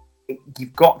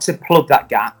 you've got to plug that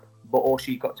gap, but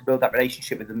also you've got to build that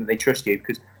relationship with them that they trust you,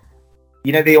 because,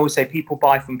 you know, they always say people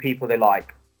buy from people they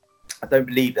like. I don't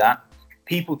believe that.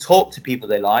 People talk to people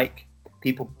they like.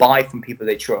 People buy from people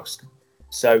they trust.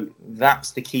 So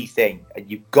that's the key thing. And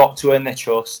you've got to earn their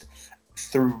trust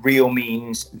through real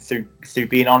means, through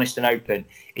being honest and open.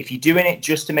 If you're doing it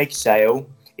just to make a sale,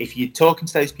 if you're talking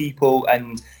to those people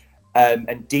and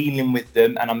dealing with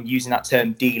them, and I'm using that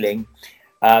term dealing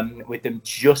with them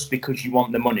just because you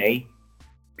want the money,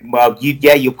 well,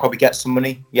 you'll probably get some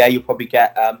money. Yeah, you'll probably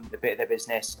get a bit of their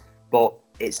business, but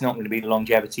it's not going to be the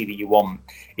longevity that you want.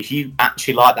 If you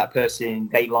actually like that person,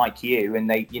 they like you, and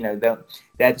they, you know, they're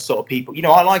the sort of people, you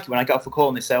know, I like it when I get off a call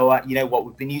and they say, oh, you know what,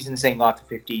 we've been using the same guy for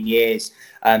 15 years,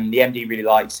 and the MD really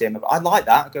likes him. I like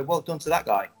that. I go, well done to that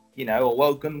guy. you know, or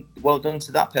well done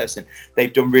to that person.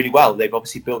 They've done really well. They've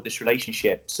obviously built this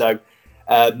relationship. So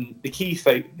the key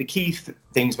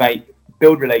things, mate,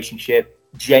 build relationship,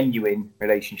 genuine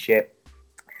relationship.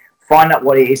 Find out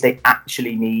what it is they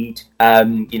actually need,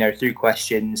 you know, through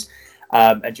questions,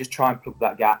 and just try and plug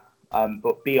that gap.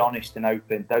 But be honest and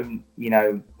open.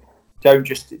 Don't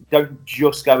just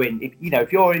go in.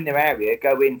 If you're in their area,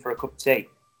 go in for a cup of tea.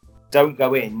 Don't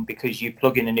go in because you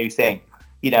plug in a new thing.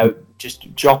 You know,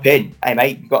 just drop in. Hey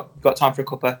mate, you got time for a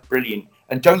cuppa? Brilliant.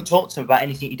 And don't talk to them about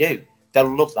anything you do.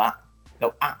 They'll love that.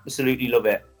 They'll absolutely love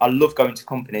it. I love going to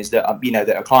companies that are, you know,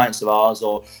 that are clients of ours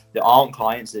or that aren't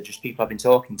clients, they're just people I've been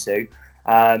talking to,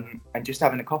 and just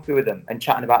having a coffee with them and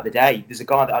chatting about the day. There's a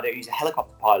guy that I know, he's a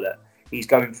helicopter pilot. He's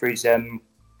going through his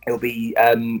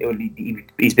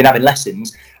he's been having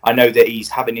lessons. I know that he's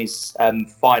having his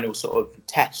final sort of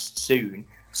test soon.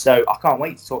 So I can't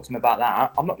wait to talk to him about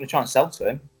that. I'm not going to try and sell to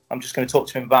him. I'm just going to talk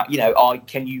to him about, you know,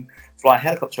 can you fly a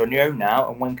helicopter on your own now,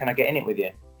 and when can I get in it with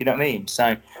you? You know what I mean?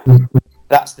 So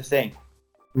that's the thing.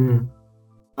 And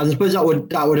I suppose that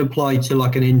would apply to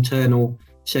like an internal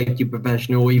safety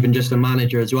professional, or even just a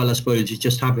manager as well. I suppose is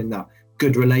just having that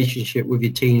good relationship with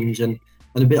your teams and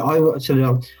a bit.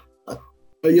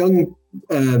 A young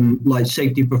like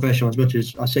safety professional, as much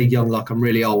as I say young, like I'm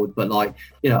really old, but like,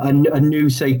 you know, a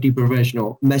new safety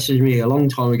professional messaged me a long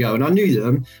time ago, and I knew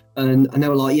them, and they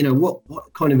were like, you know, what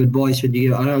kind of advice would you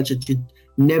give? I know to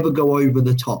never go over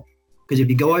the top, because if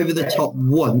you go over the top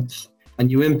once and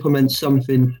you implement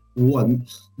something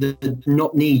once that's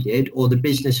not needed, or the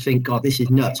business think, God, this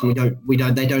is nuts, and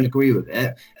they don't agree with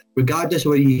it, regardless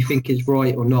of whether you think it's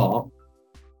right or not,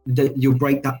 you'll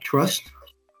break that trust.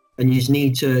 And you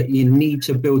need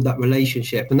to build that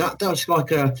relationship, and that's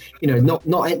like a, you know, not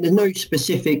there's no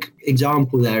specific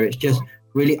example there. It's just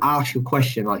really ask your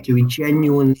question, like, do we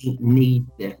genuinely need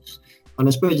this? And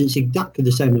I suppose it's exactly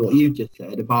the same as what you just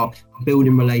said about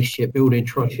building relationship, building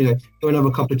trust. You know, go and have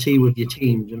a cup of tea with your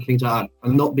teams and things like that,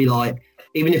 and not be like,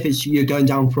 even if it's you're going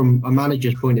down from a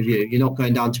manager's point of view, you're not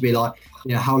going down to be like,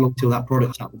 you know, how long till that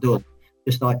product's out the door?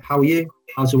 Just like, how are you?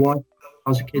 How's the wife?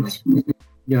 How's the kids?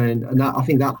 You know, and that, I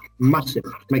think that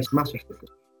makes massive difference.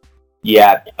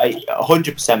 Yeah,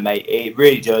 100%, mate. It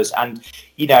really does. And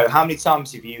you know, how many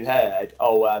times have you heard,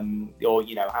 or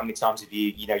you know, how many times have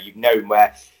you've known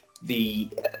where the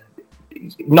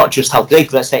not just health,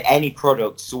 let's say any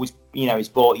product, is always, you know, is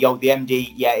bought. The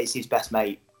MD, yeah, it's his best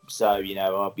mate. So you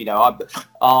know,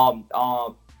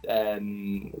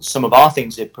 some of our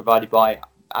things are provided by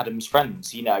Adam's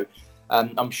friends. You know,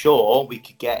 I'm sure we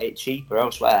could get it cheaper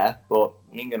elsewhere, but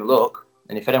you ain't gonna look.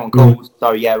 And if anyone calls,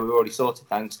 sorry, yeah, we've already sorted,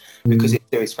 thanks, because it's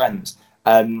to his friends.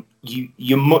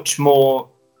 You're much more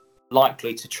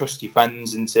likely to trust your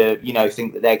friends and to, you know,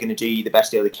 think that they're going to do you the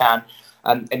best deal they can.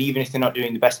 And even if they're not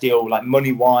doing the best deal, like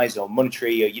money-wise or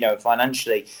monetary or, you know,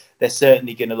 financially, they're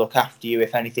certainly going to look after you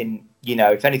if anything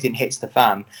hits the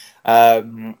fan.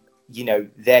 You know,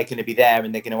 they're going to be there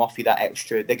and they're going to offer you that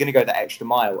extra. They're going to go that extra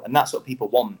mile, and that's what people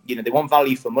want. You know, they want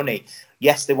value for money.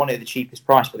 Yes, they want it at the cheapest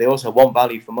price, but they also want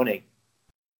value for money.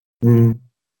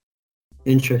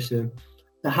 Interesting.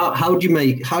 How do you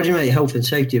make health and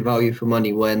safety a value for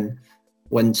money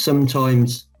when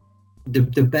sometimes the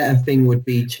better thing would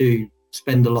be to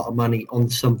spend a lot of money on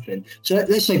something? So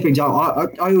let's say, for example,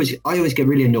 I always get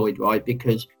really annoyed, right?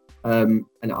 Because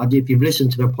if you've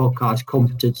listened to the podcast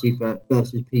Competency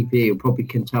versus PPE, you probably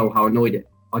can tell how annoyed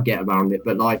I get around it.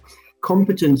 But like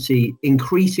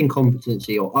increasing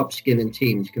competency or upskilling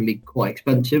teams can be quite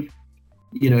expensive,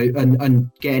 you know,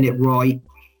 and getting it right,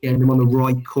 getting them on the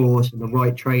right course and the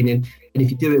right training. And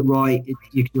if you do it right,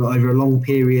 you can do it over a long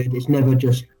period. It's never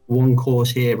just one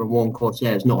course here and one course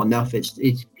there. It's not enough. It's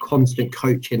constant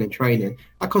coaching and training.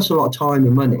 That costs a lot of time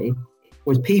and money.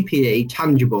 Whereas PPE,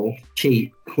 tangible,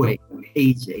 cheap, quick,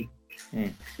 easy.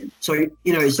 So,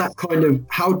 you know, it's that kind of,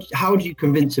 how do you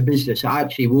convince a business that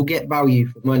actually will get value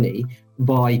for money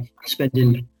by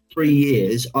spending 3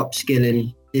 years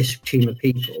upskilling this team of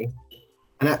people,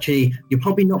 and actually you're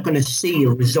probably not going to see a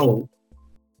result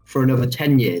for another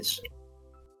 10 years.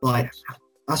 Like,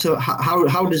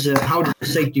 how does a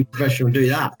safety professional do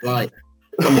that? Like,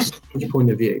 from a safety point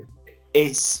of view,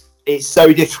 it's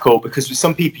so difficult because with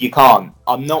some people you can't.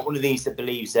 I'm not one of these that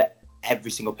believes that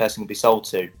every single person will be sold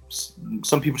to.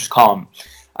 Some people just can't.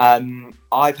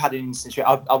 I've had an instance where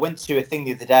I went to a thing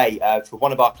the other day for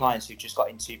one of our clients who just got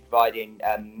into providing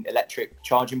electric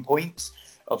charging points,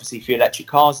 obviously for electric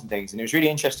cars and things. And it was really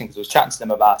interesting because I was chatting to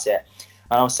them about it.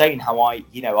 And I was saying how I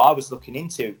was looking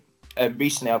into,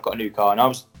 recently I've got a new car, and I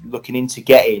was looking into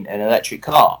getting an electric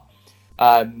car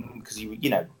because, you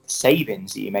know,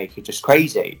 savings that you make are just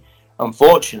crazy.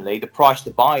 Unfortunately, the price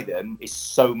to buy them is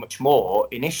so much more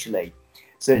initially.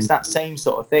 So it's that same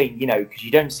sort of thing, because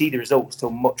you don't see the results till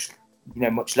much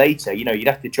later. You'd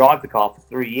have to drive the car for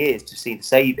 3 years to see the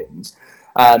savings.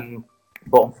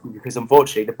 But because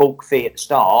unfortunately the bulk fee at the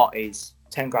start is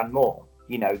 10 grand more,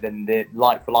 than the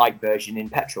like for like version in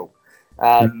petrol.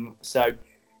 So,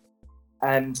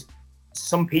 and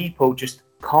some people just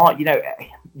can't,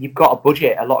 you've got a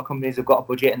budget. A lot of companies have got a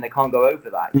budget and they can't go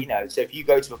over that, So if you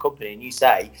go to a company and you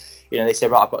say, they say,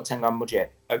 right, I've got a 10 grand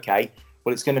budget. Okay.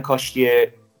 Well, it's going to cost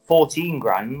you 14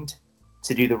 grand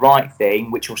to do the right thing,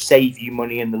 which will save you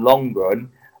money in the long run,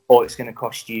 or it's going to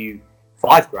cost you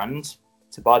 5 grand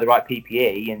to buy the right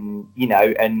PPE, and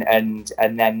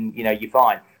and then you're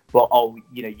fine. But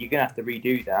you're going to have to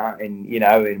redo that, and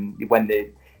and when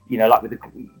the like with the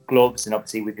gloves, and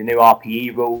obviously with the new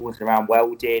RPE rules around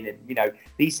welding, and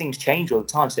these things change all the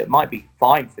time. So it might be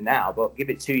fine for now, but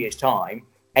give it 2 years time.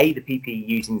 The PPE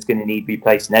using is going to need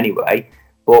replacing anyway,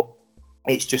 but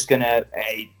it's just going to,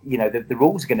 the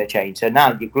rules are going to change. So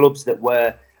now your gloves that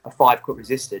were a 5-cut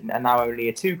resistant are now only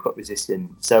a 2-cut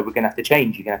resistant. So we're going to have to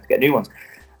change. You're going to have to get new ones.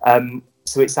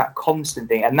 So it's that constant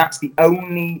thing. And that's the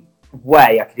only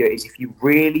way I can do it, is if you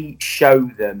really show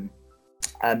them.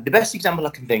 The best example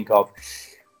I can think of,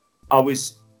 I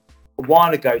was a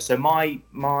while ago. So my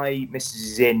missus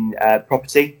is in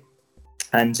property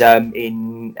and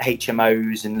in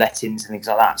HMOs and lettings and things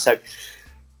like that. So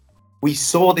we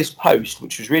saw this post,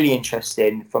 which was really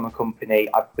interesting, from a company,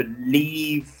 I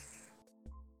believe,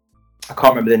 I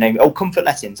can't remember the name. Oh, Comfort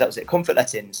Lettings, that was it, Comfort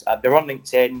Lettings. They're on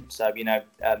LinkedIn, so,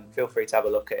 feel free to have a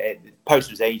look at it. The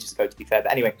post was ages ago, to be fair.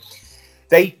 But anyway,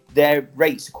 their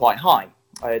rates are quite high.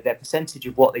 Their percentage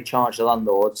of what they charge the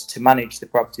landlords to manage the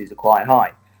properties are quite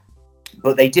high.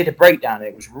 But they did a breakdown, and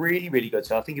it was really, really good.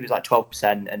 So I think it was like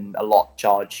 12%, and a lot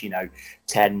charge,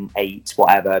 10, 8,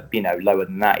 whatever, lower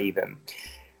than that even.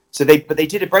 So they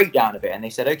did a breakdown of it, and they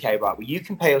said, okay, right, well, you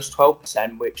can pay us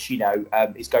 12%, which,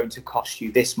 is going to cost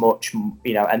you this much,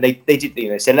 and they did,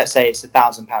 they said, let's say it's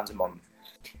 £1,000 a month.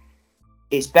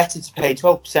 It's better to pay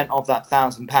 12% of that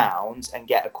 £1,000 and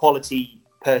get a quality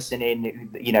person in,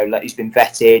 like who's been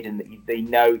vetted, and they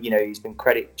know, he's been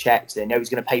credit checked. They know he's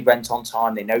going to pay rent on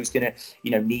time. They know he's going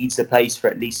to, needs the place for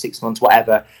at least 6 months,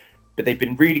 whatever. But they've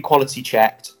been really quality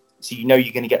checked. So, you're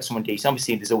going to get someone decent.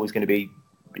 Obviously, there's always going to be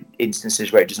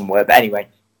instances where it doesn't work, but anyway,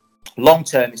 long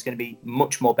term it's going to be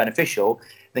much more beneficial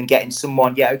than getting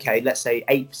someone, let's say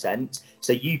 8%,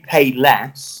 so you pay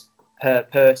less per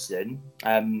person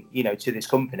to this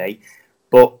company,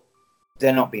 but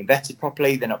they're not being vetted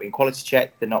properly, they're not being quality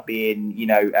checked, they're not being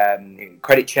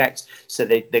credit checked, so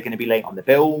they're going to be late on the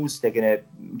bills, they're going to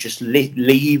just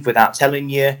leave without telling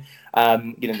you,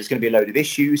 there's going to be a load of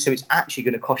issues, so it's actually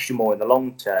going to cost you more in the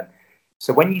long term.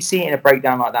 So when you see it in a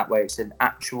breakdown like that, where it's an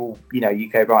actual, you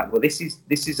go, right, well, this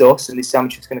is us, and this is how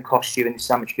much it's going to cost you, and this is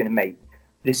how much you're going to make.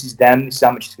 This is them, this is how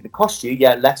much it's going to cost you.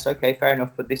 Yeah, less, okay, fair enough,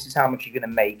 but this is how much you're going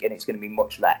to make, and it's going to be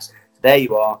much less. So there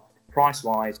you are,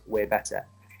 price-wise, we're better.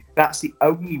 That's the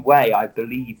only way I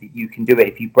believe that you can do it,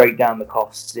 if you break down the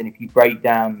costs and if you break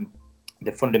down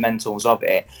the fundamentals of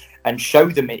it and show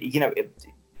them it.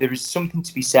 There is something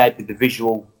to be said with the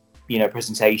visual,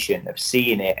 presentation of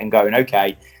seeing it and going,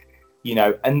 okay,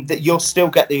 and you'll still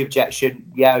get the objection.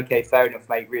 Yeah, okay, fair enough,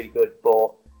 mate, really good,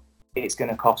 but it's going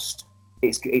to cost.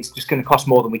 It's just going to cost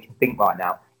more than we can think right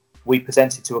now. We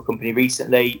presented to a company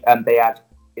recently, and they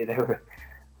were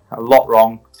a lot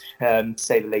wrong, to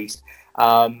say the least.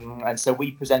 And so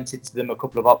we presented to them a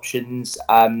couple of options.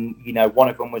 One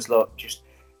of them was, look, just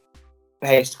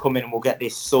pay us to come in and we'll get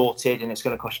this sorted, and it's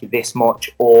going to cost you this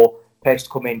much, or pay us to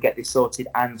come in, get this sorted,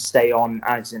 and stay on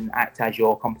as and act as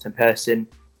your competent person.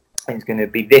 And it's going to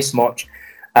be this much.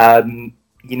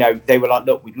 They were like,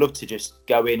 look, we'd love to just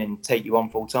go in and take you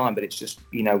on full time, but it's just,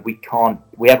 we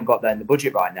haven't got that in the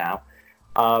budget right now.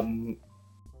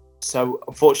 So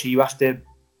unfortunately, you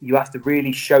have to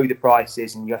really show the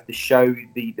prices, and you have to show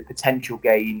the potential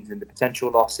gains and the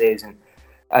potential losses,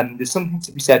 and there's something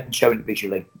to be said in showing it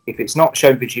visually. If it's not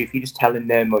shown visually, if you're just telling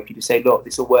them, or if you just say, look,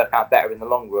 this will work out better in the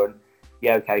long run,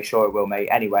 yeah, okay, sure it will, mate.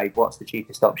 Anyway, what's the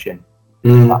cheapest option?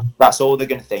 That's all they're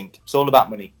going to think. It's all about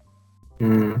money.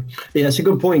 Yeah, it's a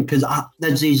good point, because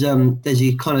there's these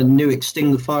kind of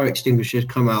new fire extinguishers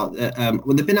come out.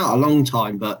 Well, they've been out a long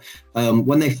time, but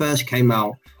when they first came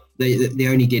out, they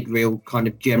only did real kind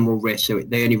of general risk, so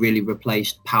they only really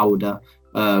replaced powder,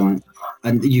 and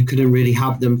you couldn't really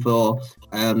have them for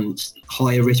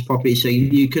higher risk properties. So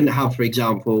you couldn't have, for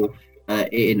example,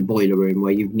 in a boiler room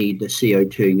where you need the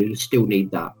CO2, you still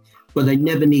need that, but they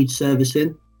never need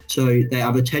servicing. So they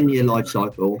have a 10-year life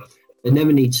cycle. They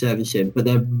never need servicing, but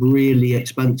they're really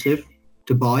expensive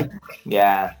to buy.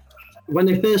 Yeah. When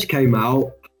they first came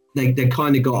out, they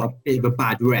kind of got a bit of a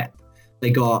bad rep. They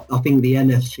got, I think the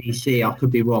NFCC, I could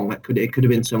be wrong, it could have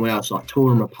been someone else, like tore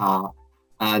them apart.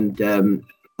 And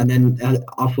then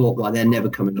I thought, well, they're never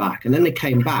coming back. And then they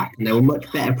came back, and they were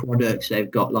much better products.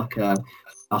 They've got like a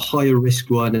higher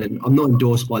risk one, and I'm not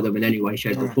endorsed by them in any way,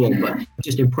 shape or form, but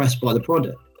just impressed by the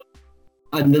product.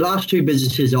 And the last two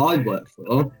businesses I worked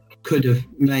for could have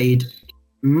made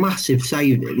massive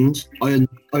savings over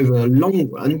a long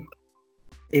run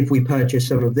if we purchased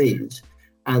some of these.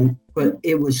 But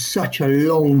it was such a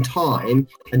long time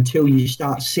until you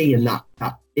start seeing that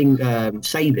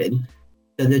saving,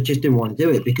 that they just didn't want to do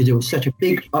it, because it was such a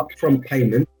big upfront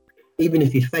payment. Even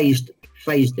if you phased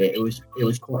it, it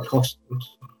was quite costly.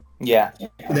 Yeah.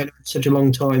 And then such a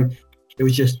long time, it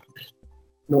was just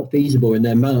not feasible in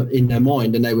their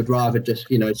mind, and they would rather just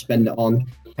spend it on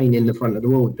painting the front of the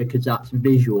wall, because that's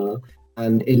visual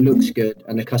and it looks good,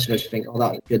 and the customers think, oh,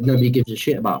 that's good. Nobody gives a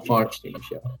shit about fire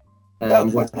extinguisher.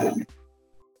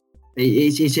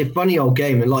 It's a funny old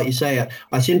game, and like you say,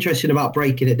 it's interesting about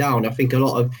breaking it down. I think a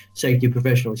lot of safety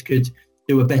professionals could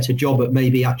do a better job at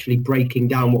maybe actually breaking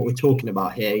down what we're talking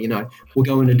about here. We're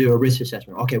going to do a risk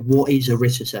assessment. Okay, what is a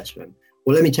risk assessment?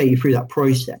 Well, let me take you through that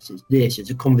process. It's this, it's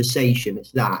a conversation,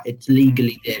 it's that, it's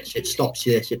legally this, it stops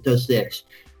this, it does this.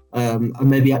 And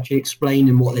maybe actually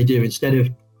explaining what they do instead of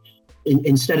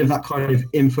that kind of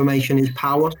information is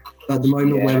power at the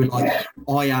moment, where we're like,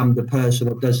 I am the person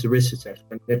that does the risk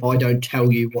assessment. If I don't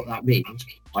tell you what that means,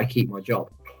 I keep my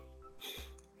job.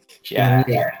 Yeah.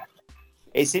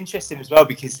 It's interesting as well,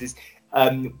 because there's,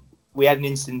 we had an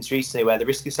instance recently where the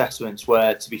risk assessments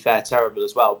were, to be fair, terrible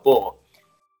as well. But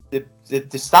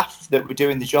the staff that were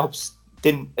doing the jobs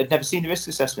had never seen the risk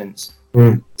assessments.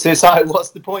 So it's like, what's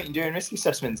the point in doing risk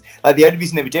assessments? Like, the only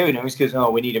reason they were doing it was because,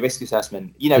 we need a risk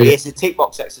assessment. It's a tick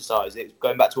box exercise. It's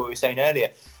going back to what we were saying earlier.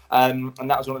 And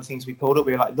that was one of the things we pulled up.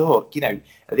 We were like, look, at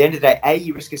the end of the day,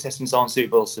 your risk assessments aren't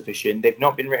suitable or sufficient. They've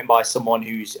not been written by someone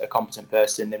who's a competent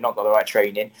person. They've not got the right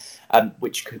training,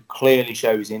 which clearly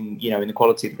shows in the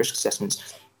quality of the risk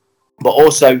assessments. But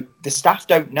also, the staff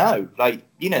don't know. Like,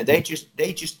 they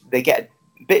get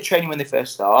a bit of training when they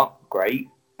first start, great,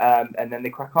 and then they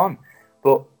crack on.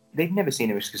 But they've never seen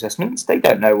the risk assessments. They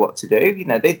don't know what to do.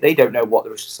 They don't know what the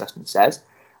risk assessment says.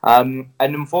 And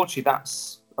unfortunately,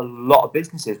 that's a lot of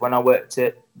businesses. When I worked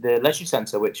at the leisure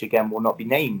centre, which again will not be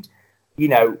named, we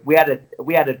had a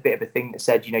bit of a thing that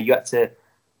said,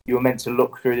 you were meant to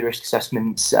look through the risk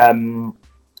assessments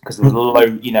because there was a low,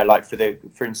 like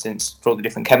for instance, for all the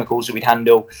different chemicals that we'd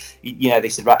handle, they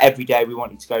said, right, every day we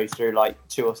want you to go through like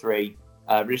 2 or 3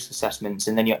 risk assessments,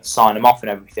 and then you had to sign them off and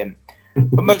everything.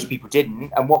 But most people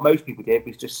didn't, and what most people did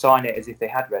was just sign it as if they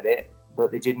had read it, but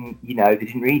they didn't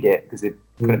read it because they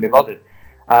couldn't be bothered.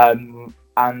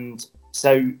 And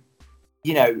so,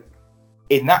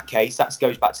 in that case, that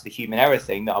goes back to the human error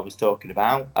thing that I was talking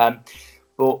about.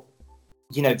 But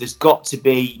there's got to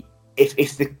be,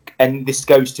 and this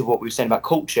goes to what we were saying about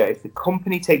culture. If the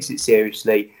company takes it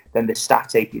seriously, then the staff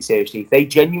take it seriously. If they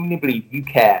genuinely believe you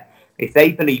care, if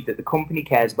they believe that the company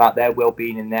cares about their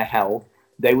well-being and their health,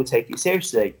 they will take it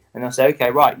seriously, and they'll say,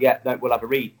 okay, right, yeah, we'll have a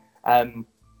read.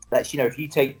 That's, if you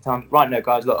take the time, right, no,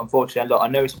 guys, look, unfortunately, I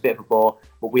know it's a bit of a bore,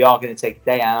 but we are going to take a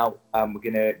day out, and we're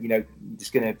going to,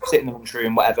 just going to sit in the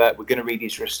lunchroom, whatever. We're going to read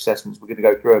these risk assessments. We're going to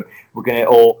go through them. We're going to,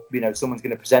 or, someone's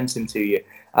going to present them to you,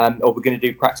 or we're going to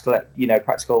do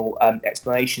practical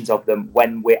explanations of them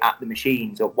when we're at the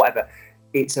machines or whatever.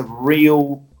 It's a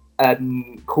real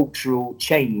cultural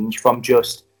change from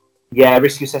just,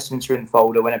 risk assessments are in the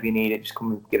folder. Whenever you need it, just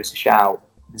come and give us a shout.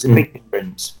 There's a big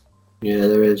difference. Yeah,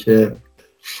 there is. Yeah,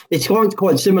 it's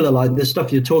quite similar. Like the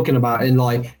stuff you're talking about in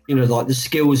like the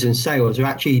skills and sales are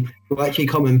actually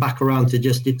coming back around to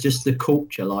just the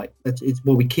culture. Like it's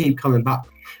what we keep coming back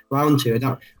around to.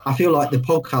 And I feel like the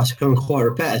podcast become quite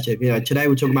repetitive. Today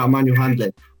we're talking about manual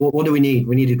handling. What do we need?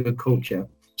 We need a good culture.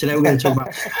 Today we're going to talk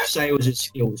about sales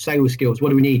skills. What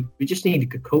do we need? We just need a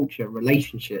good culture,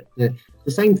 relationship. The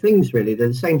same things, really. They're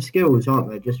the same skills, aren't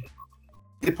they? Just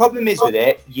the problem is with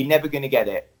it, you're never going to get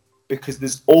it, because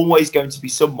there's always going to be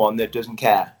someone that doesn't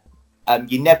care.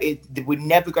 We're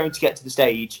never going to get to the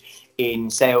stage in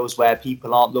sales where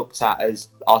people aren't looked at as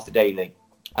Arthur Daly.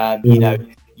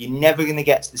 You're never going to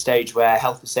get to the stage where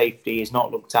health and safety is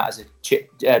not looked at as a tick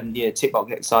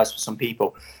box exercise for some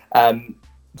people.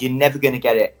 You're never going to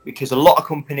get it, because a lot of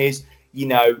companies,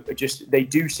 they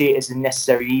do see it as a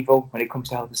necessary evil when it comes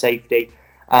to health and safety,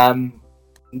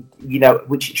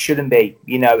 which it shouldn't be.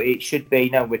 It should be,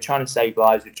 no, we're trying to save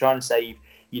lives. We're trying to save,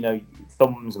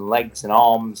 thumbs and legs and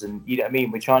arms, and you know what I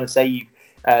mean. We're trying to save,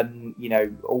 you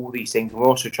know, all these things. We're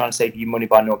also trying to save you money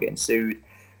by not getting sued.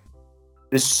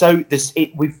 We're so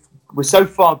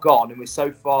far gone, and we're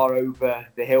so far over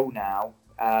the hill now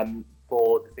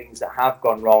for the things that have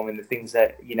gone wrong and the things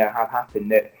that, you know, have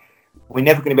happened, that we're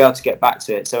never going to be able to get back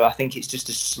to it. So I think it's just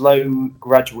a slow,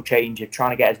 gradual change of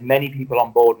trying to get as many people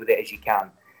on board with it as you can.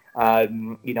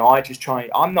 You know,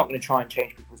 I'm not going to try and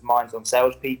change people's minds on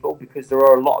salespeople, because there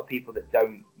are a lot of people that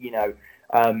don't, you know,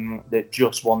 that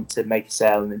just want to make a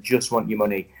sale and that just want your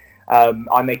money.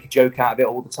 I make a joke out of it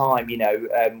all the time. You know,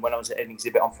 when I was at an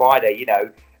exhibit on Friday, you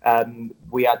know,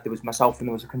 there was myself and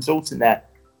there was a consultant there.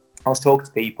 I was talking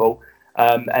to people,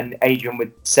 and Adrian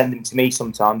would send them to me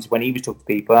sometimes when he was talking to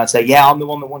people. I'd say, yeah, I'm the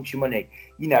one that wants your money.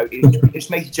 You know,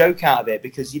 just make a joke out of it,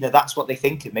 because, you know, that's what they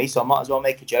think of me. So I might as well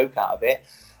make a joke out of it.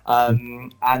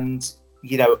 And,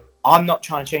 you know, I'm not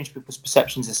trying to change people's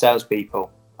perceptions of salespeople.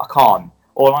 I can't.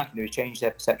 All I can do is change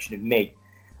their perception of me.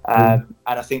 And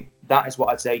I think that is what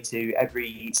I'd say to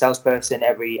every salesperson,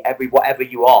 every whatever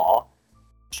you are,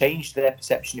 change their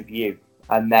perception of you.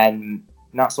 And then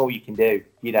that's all you can do.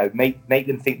 You know, make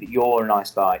them think that you're a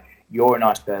nice guy, you're a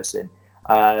nice person.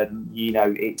 You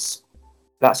know,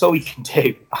 that's all you can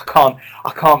do.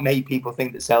 I can't make people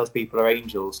think that salespeople are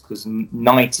angels, because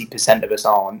 90% of us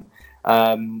aren't.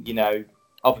 You know,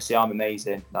 obviously I'm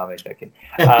amazing. No, I'm joking.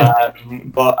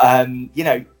 But you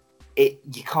know,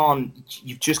 you can't.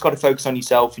 You've just got to focus on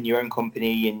yourself and your own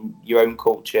company and your own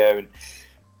culture, and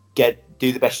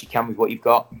do the best you can with what you've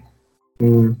got.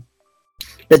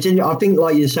 I think,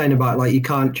 like you're saying about, like, you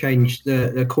can't change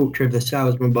the culture of the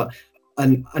salesman, but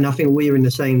and I think we're in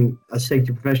the same, as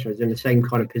safety professionals, in the same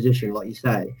kind of position, like you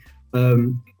say.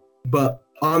 But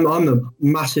I'm a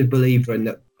massive believer in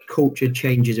that culture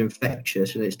change is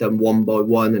infectious, and it's done one by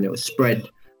one, and it will spread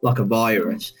like a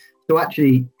virus. So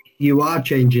actually, you are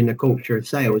changing the culture of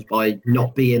sales by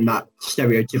not being that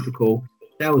stereotypical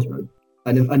salesman.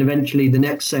 And eventually the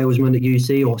next salesman that you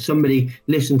see, or somebody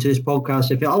listen to this podcast,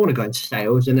 if I want to go into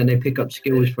sales, and then they pick up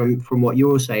skills from what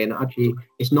you're saying. Actually,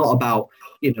 it's not about,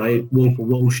 you know, Wolf of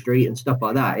Wall Street and stuff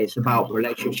like that. It's about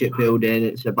relationship building.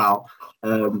 It's about,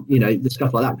 you know, the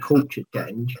stuff like that, culture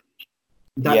change.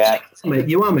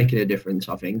 You are making a difference,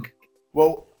 I think.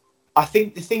 Well, I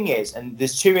think the thing is, and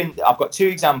I've got two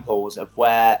examples of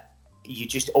where you're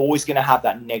just always going to have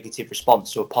that negative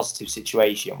response to a positive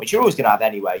situation, which you're always going to have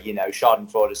anyway. You know,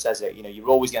 Schadenfreude says it. You know, you're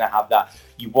always going to have that.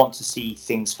 You want to see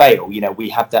things fail. You know, we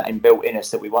have that inbuilt in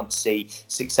us, that we want to see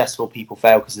successful people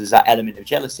fail, because there's that element of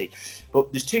jealousy.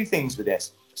 But there's two things with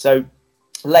this. So,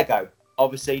 Lego.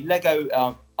 Obviously,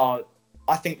 Lego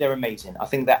I think they're amazing. I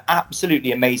think they're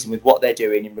absolutely amazing with what they're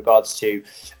doing in regards to,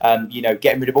 you know,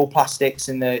 getting rid of all plastics.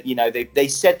 And they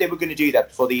said they were going to do that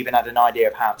before they even had an idea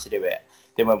of how to do it.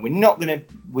 They went,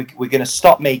 we're going to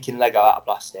stop making Lego out of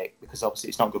plastic, because obviously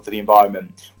it's not good for the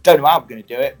environment. Don't know how we're going to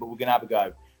do it, but we're going to have a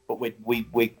go. But we're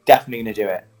definitely going to do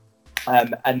it.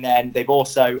 And then they've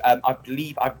also, I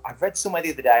believe, I've read somewhere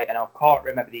the other day, and I can't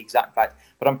remember the exact fact,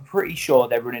 but I'm pretty sure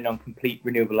they're running on complete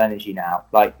renewable energy now,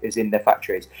 like as in their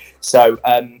factories. So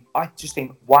I just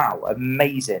think, wow,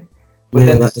 amazing. But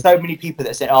then there's so many people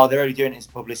that say, oh, they're only doing it as a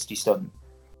publicity stunt.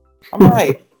 I'm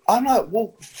like,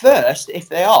 well, first, if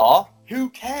they are,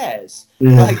 who cares?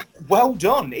 Like, well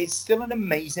done. It's still an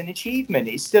amazing achievement.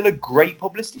 It's still a great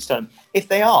publicity stunt. If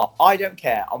they are, I don't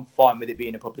care. I'm fine with it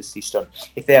being a publicity stunt.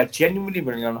 If they are genuinely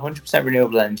running on 100%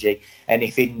 renewable energy, and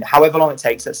if in however long it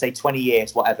takes, let's say 20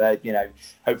 years, whatever, you know,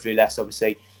 hopefully less,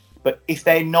 obviously. But if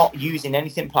they're not using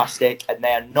anything plastic, and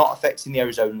they are not affecting the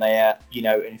ozone layer, you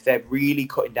know, and if they're really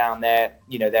cutting down their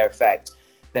effect,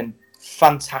 then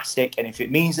fantastic. And if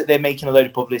it means that they're making a load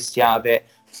of publicity out of it,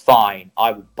 fine.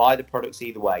 I would buy the products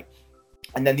either way.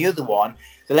 And then the other one,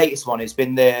 the latest one, has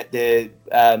been the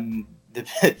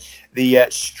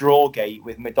Strawgate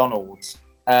with McDonald's.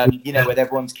 You know, where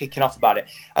everyone's kicking off about it.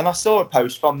 And I saw a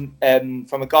post from a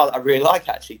guy that I really like,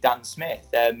 actually, Dan Smith.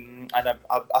 And I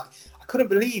couldn't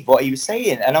believe what he was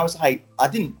saying. And I was like, I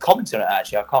didn't comment on it,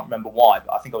 actually. I can't remember why,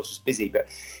 but I think I was just busy. But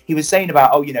he was saying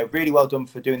about, oh, you know, really well done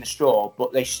for doing the straw,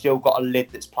 but they still got a lid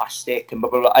that's plastic and blah,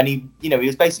 blah, blah. And he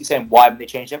was basically saying, why haven't they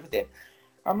changed everything?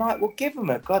 I'm like, well, give them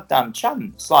a goddamn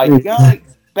chance. Like, you know how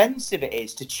expensive it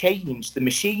is to change the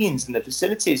machines and the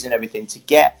facilities and everything to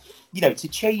get, you know, to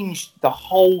change the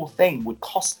whole thing would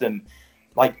cost them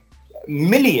like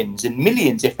millions and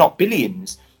millions, if not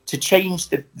billions, to change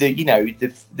the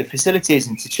facilities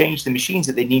and to change the machines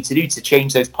that they need to do to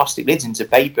change those plastic lids into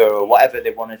paper or whatever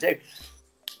they want to do.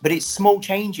 But it's small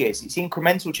changes, it's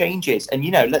incremental changes. And,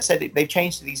 you know, let's say that they've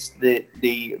changed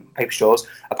the paper straws.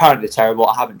 Apparently they're terrible.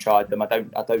 I haven't tried them. I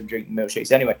don't drink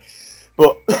milkshakes anyway.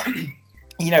 But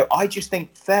I just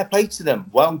think fair play to them.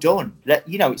 Well done.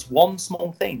 It's one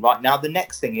small thing. Right now, the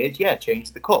next thing is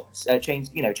change the cups,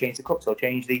 change the cups or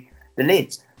change the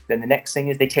lids. Then the next thing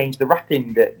is they change the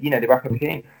wrapping they wrap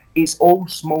everything in. It's all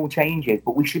small changes,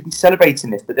 but we should be celebrating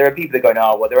this. But there are people that are going,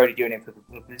 oh, well, they're only doing it for the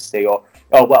publicity, or,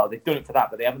 oh, well, they've done it for that,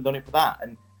 but they haven't done it for that.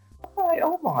 And I'm like,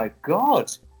 oh my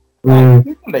God,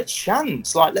 give them a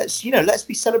chance. Like, let's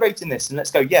be celebrating this and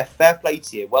let's go, yeah, fair play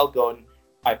to you. Well done.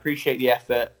 I appreciate the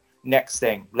effort. Next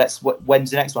thing,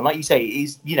 when's the next one? Like you say, it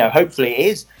is, hopefully it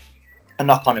is a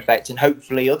knock-on effect, and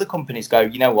hopefully other companies go,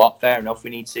 you know what, fair enough,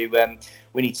 we need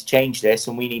to change this,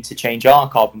 and we need to change our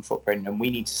carbon footprint, and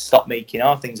we need to stop making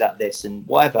our things like this and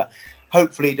whatever.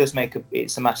 Hopefully it does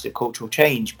it's a massive cultural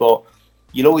change, but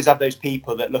you'll always have those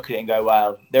people that look at it and go,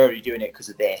 well, they're already doing it because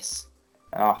of this.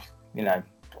 Yeah,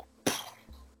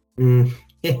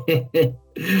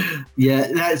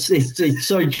 it's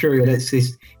so true, and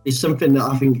it's something that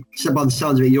I think, by the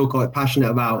sounds of it, you're quite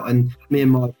passionate about, and me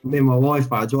and my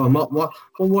wife are as well. My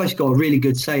wife's got a really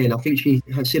good saying. I think she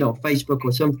has seen it on Facebook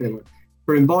or something.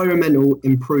 For environmental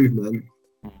improvement,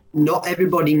 not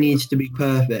everybody needs to be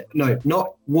perfect. No,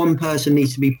 not one person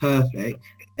needs to be perfect.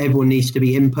 Everyone needs to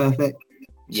be imperfect.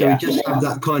 So we just have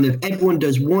that kind of, everyone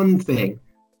does one thing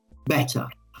better.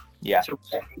 Yeah. So,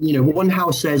 one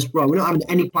house says, right, we're not having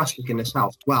any plastic in this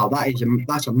house. Wow,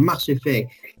 that's a massive thing.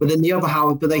 But then the other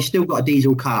house, but they still got a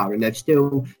diesel car, and they've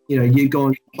still, you go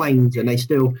on planes, and they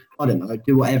still, I don't know,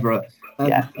 do whatever.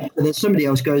 And then somebody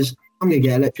else goes, I'm going to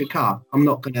get an electric car. I'm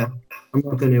not going to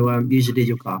use a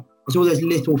diesel car. It's all those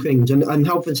little things, and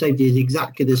health and safety is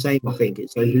exactly the same. I think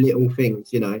it's those little things,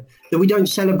 that we don't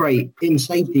celebrate in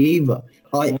safety either.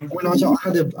 Like when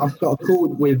I've got a call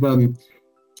with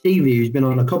Stevie, who's been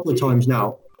on a couple of times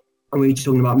now, and we were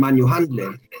talking about manual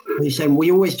handling. And he's saying,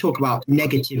 we always talk about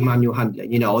negative manual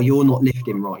handling, oh, you're not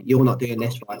lifting right, you're not doing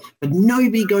this right. But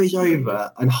nobody goes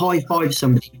over and high-fives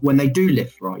somebody when they do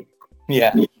lift right.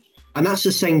 Yeah. And that's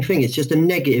the same thing. It's just a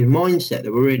negative mindset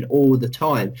that we're in all the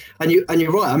time. And you're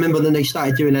right. I remember when they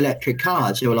started doing electric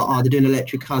cars, they were like, oh, they're doing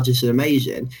electric cars, this is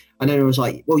amazing. And then it was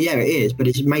like, well, yeah, it is, but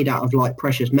it's made out of like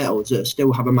precious metals that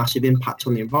still have a massive impact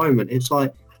on the environment. It's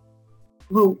like,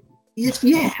 well,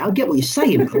 yeah, I get what you're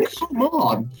saying, but come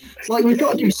on. It's like, we've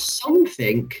got to do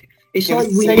something. It's like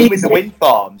same with the wind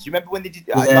farms. You remember when they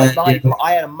did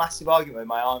I had a massive argument with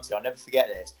my auntie. I'll never forget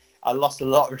this. I lost a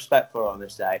lot of respect for her on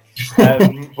this day.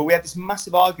 But we had this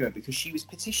massive argument because she was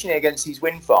petitioning against these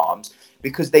wind farms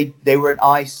because they were an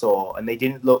eyesore and they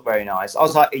didn't look very nice. I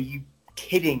was like, are you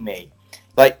kidding me?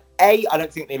 Like, I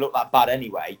don't think they look that bad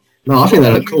anyway. No, I think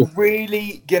they look cool.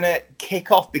 Really gonna kick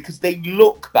off because they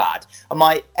look bad. I'm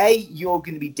like, you're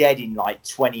gonna be dead in like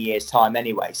 20 years time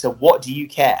anyway. So what do you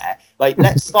care? Like,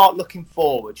 let's start looking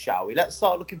forward, shall we? Let's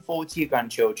start looking forward to your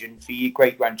grandchildren, for your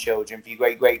great grandchildren, for your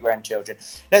great great grandchildren.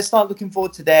 Let's start looking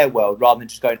forward to their world rather than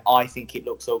just going, I think it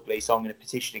looks ugly, so I'm going to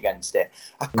petition against it.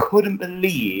 I couldn't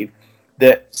believe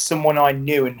that someone I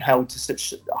knew and held to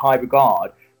such high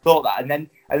regard thought that, and then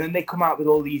they come out with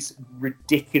all these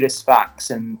ridiculous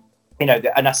facts and.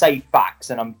 And I say facts,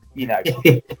 and I'm,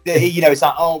 it's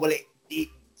like, oh, well, it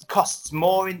costs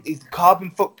more. The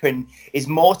carbon footprint is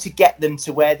more to get them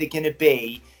to where they're going to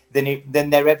be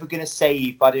than they're ever going to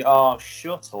save. Oh,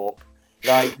 shut up.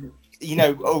 Like,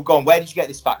 oh, go on, where did you get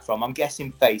this fact from? I'm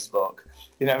guessing Facebook.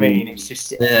 You know what I mean? It's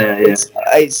just, it's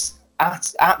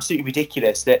absolutely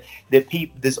ridiculous that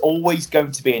people, there's always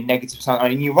going to be a negative side. I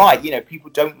mean, you're right. People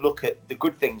don't look at the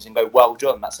good things and go, well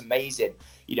done, that's amazing.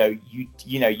 Your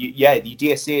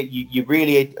DSC, you're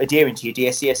really adhering to your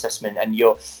DSC assessment, and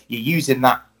you're using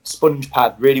that sponge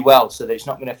pad really well, so that it's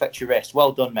not going to affect your wrist.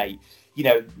 Well done, mate.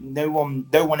 No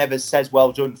one ever says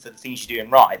well done for the things you're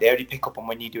doing right. They only pick up on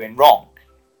when you're doing wrong.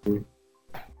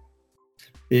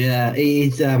 Yeah, it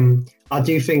is. I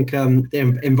do think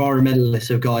the environmentalists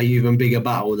have got an even bigger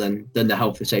battle than the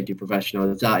health and safety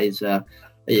professionals. That is.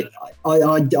 I'm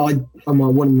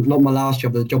not my last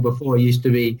job, but the job before used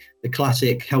to be the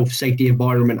classic health, safety,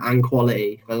 environment, and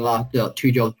quality. For the last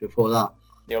 2 jobs before that.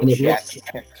 It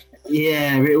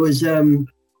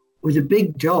was a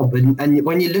big job, and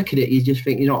when you look at it, you just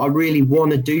think, I really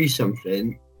want to do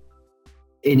something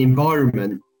in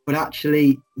environment, but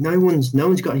actually, no one's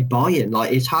got any buy-in.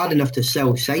 Like, it's hard enough to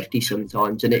sell safety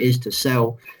sometimes than it is to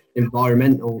sell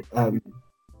environmental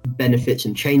benefits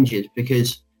and changes,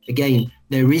 because again,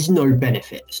 there is no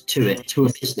benefits to it, to a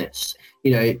business.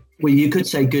 You could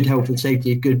say good health and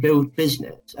safety is good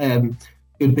business,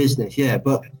 yeah,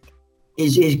 but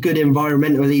is good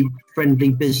environmentally friendly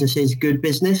businesses good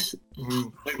business?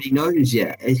 Nobody knows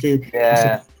yet. It's a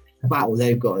battle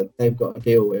they've got to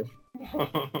deal with.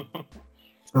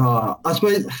 I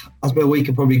suppose we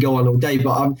could probably go on all day,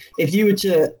 but if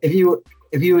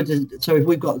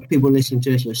we've got people listening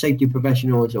to us, safety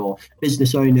professionals or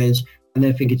business owners, and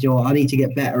they're thinking, I need to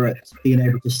get better at being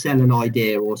able to sell an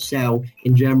idea or sell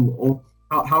in general.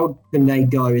 How can they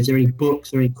go? Is there any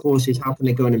books or any courses? How can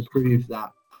they go and improve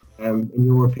that, in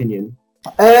your opinion?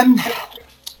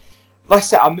 Like I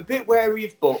said, I'm a bit wary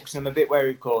of books and I'm a bit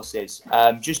wary of courses,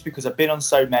 just because I've been on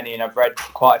so many and I've read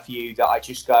quite a few that I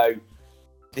just go,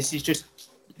 this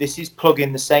is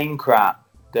plugging the same crap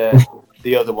that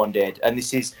the other one did, and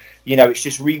this is, it's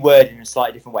just reworded in a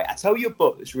slightly different way. I tell you a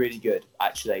book that's really good,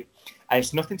 actually, and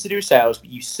it's nothing to do with sales, but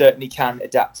you certainly can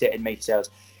adapt it and make sales.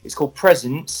 It's called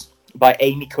Presence by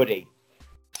Amy Cuddy,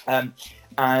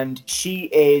 and she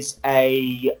is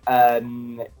I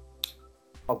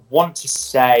want to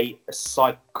say a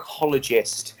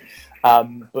psychologist,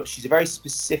 but she's a very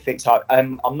specific type.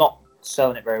 I'm not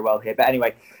selling it very well here, but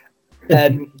anyway,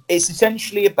 it's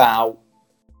essentially about,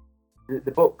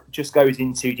 the book just goes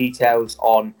into details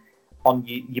on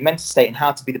your mental state and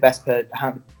how to be the best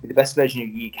version of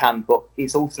you can, but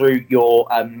it's all through your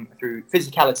through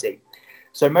physicality.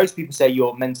 So most people say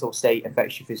your mental state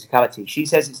affects your physicality. She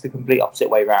says it's the complete opposite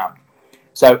way around.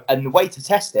 So, and the way to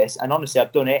test this, and honestly,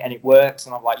 I've done it and it works,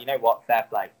 and I'm like, you know what, fair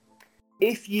play.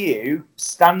 If you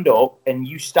stand up and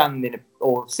you stand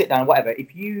or sit down, whatever,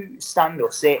 if you stand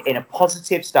or sit in a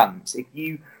positive stance, if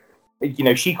you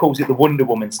she calls it the Wonder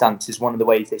Woman stance, is one of the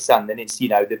ways they stand, and it's,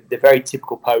 the very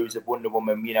typical pose of Wonder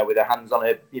Woman, with her hands on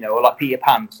her, or like Peter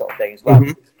Pan sort of thing as well.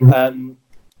 Mm-hmm.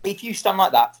 If you stand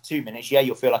like that for 2 minutes,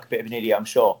 you'll feel like a bit of an idiot, I'm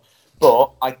sure.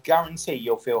 But I guarantee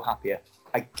you'll feel happier.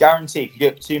 I guarantee if you do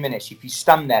it for 2 minutes, if you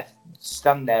stand there,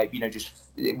 just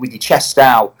with your chest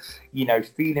out,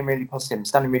 feeling really positive,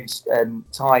 standing really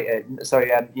tight,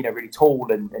 really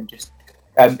tall, and just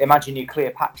imagine you're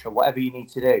Cleopatra, whatever you need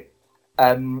to do,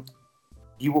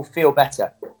 you will feel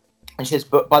better. And she says,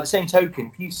 but by the same token,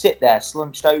 if you sit there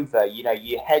slunched over,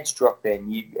 your head's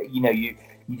dropping, you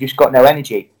just got no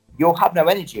energy. You'll have no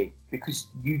energy because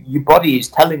your body is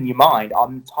telling your mind,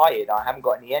 I'm tired, I haven't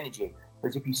got any energy.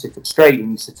 Whereas if you sit up straight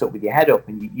and you sit up with your head up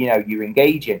and you're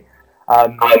engaging,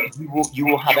 you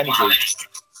will have energy.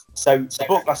 So the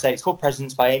book, like I say, it's called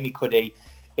Presence by Amy Cuddy.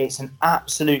 It's an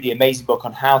absolutely amazing book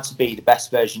on how to be the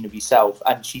best version of yourself.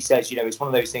 And she says, it's one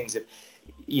of those things that,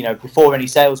 before any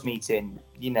sales meeting,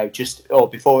 or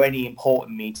before any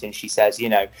important meeting, she says,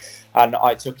 and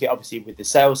I took it obviously with the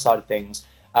sales side of things,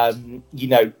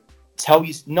 tell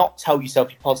yourself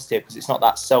you're positive, because it's not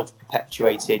that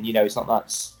self-perpetuating, it's not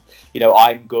that,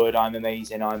 I'm good, I'm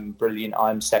amazing, I'm brilliant,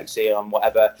 I'm sexy, I'm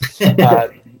whatever. If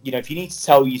you need to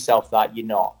tell yourself that, you're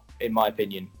not, in my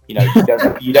opinion.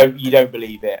 You don't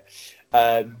believe it.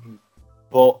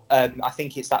 But I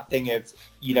think it's that thing of,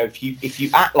 if you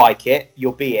act like it,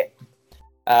 you'll be it.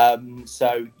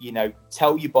 So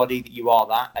tell your body that you are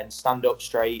that, and stand up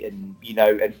straight, and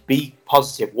and be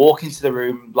positive. Walk into the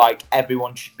room like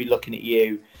everyone should be looking at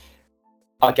you.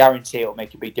 I guarantee it'll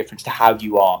make a big difference to how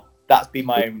you are. That's been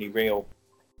my only real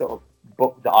sort of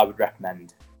book that I would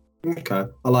recommend. Okay,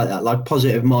 I like that, like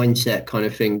positive mindset kind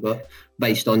of thing, but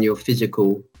based on your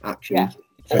physical actions. Yeah.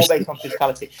 All based on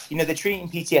physicality. They're treating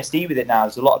PTSD with it now.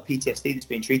 There's a lot of PTSD that's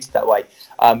being treated that way,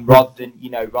 rather than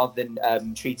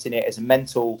treating it as a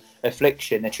mental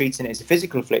affliction. They're treating it as a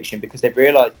physical affliction, because they've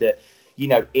realised that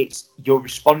you're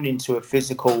responding to a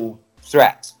physical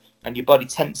threat, and your body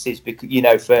tenses because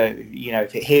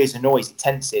if it hears a noise, it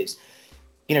tenses.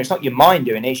 It's not your mind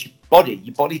doing it; it's your body.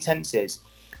 Your body tenses.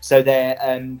 So they're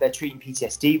treating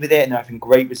PTSD with it, and they're having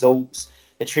great results.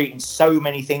 They're treating so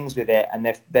many things with it, and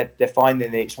they're finding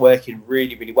that it's working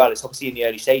really, really well. It's obviously in the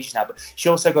early stages now, but she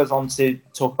also goes on to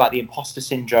talk about the imposter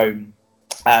syndrome.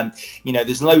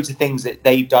 There's loads of things that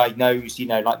they've diagnosed.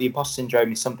 Like the imposter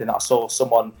syndrome is something that I saw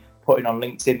someone putting on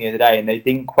LinkedIn the other day, and they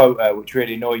didn't quote her, which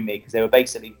really annoyed me, because they were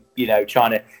basically,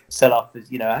 trying to sell off as,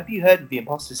 have you heard of the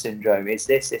imposter syndrome? It's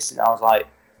this, and I was like,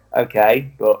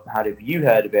 okay, but how have you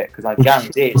heard of it? Because I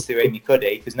guarantee it's through Amy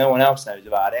Cuddy, because no one else knows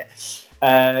about it.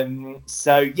 It's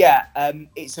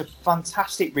a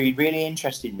fantastic read, really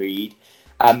interesting read,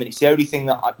 and it's the only thing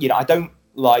that I don't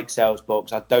like sales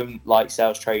books, I don't like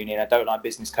sales training, I don't like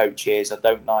business coaches, I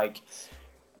don't like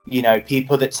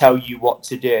people that tell you what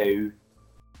to do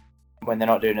when they're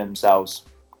not doing it themselves.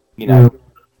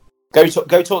 Go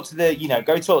talk to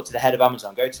the head of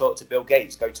Amazon, go talk to Bill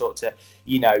Gates, go talk to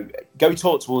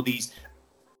all these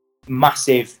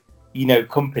massive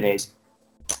companies.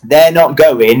 They're not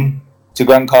going to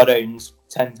Grant Cardone's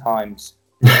 10 times.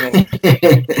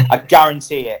 I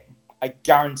guarantee it. I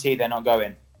guarantee they're not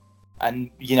going. And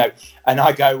and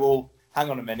I go, well, hang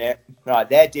on a minute. Right,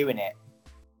 they're doing it.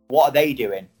 what are they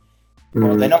doing?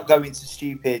 Well, they're not going to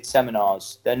stupid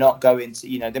seminars. They're not going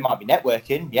to, they might be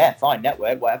networking. Yeah, fine,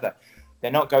 network, whatever.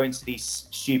 They're not going to these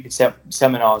stupid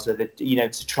seminars or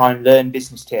to try and learn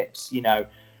business tips. I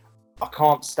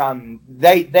can't stand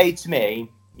they to me,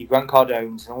 your Grant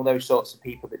Cardones and all those sorts of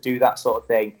people that do that sort of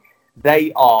thing.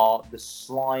 They are the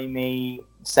slimy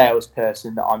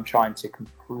salesperson that I'm trying to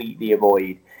completely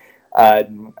avoid.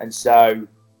 And so,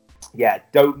 yeah,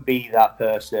 don't be that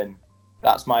person.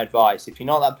 That's my advice. If you're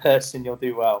not that person, you'll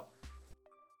do well.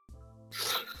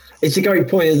 It's a great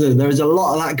point, isn't it? There is a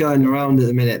lot of that going around at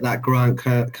the minute, that Grant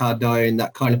Cardone,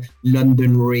 that kind of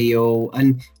London Reel.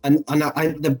 And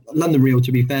the London Reel,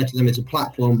 to be fair to them, is a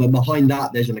platform, but behind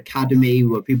that, there's an academy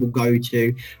where people go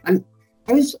to. And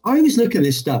I always look at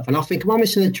this stuff and I think, am I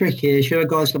missing a trick here? Should I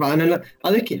go and stuff? And I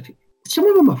look at some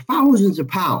of them are thousands of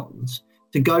pounds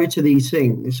to go to these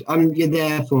things. You're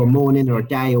there for a morning or a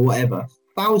day or whatever.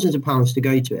 Thousands of pounds to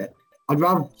go to it. I'd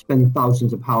rather spend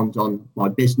thousands of pounds on my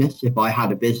business if I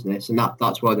had a business, and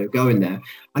that's why they're going there.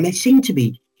 And they seem to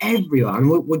be everywhere. And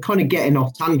we're kind of getting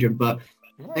off tangent, but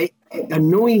it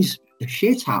annoys the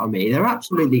shit out of me. They're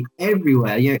absolutely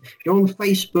everywhere. You're on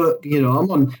Facebook. I'm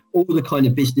on all the kind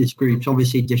of business groups,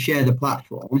 obviously, to share the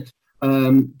platform,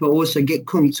 but also get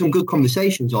some good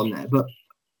conversations on there. But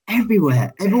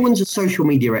everywhere, everyone's a social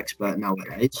media expert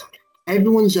nowadays.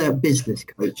 Everyone's a business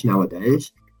coach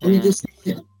nowadays, and you just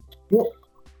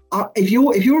if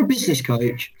you're a business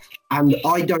coach, and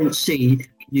I don't see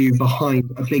you behind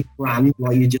a big brand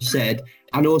like you just said,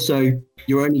 and also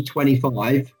you're only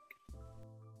 25,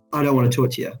 I don't want to talk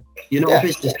to you. You're not a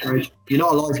business coach. You're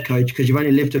not a life coach because you've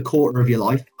only lived a quarter of your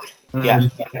life.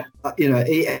 And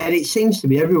it seems to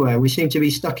be everywhere. We seem to be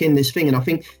stuck in this thing, and I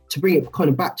think to bring it kind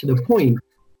of back to the point.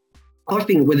 I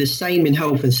think we're the same in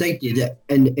health and safety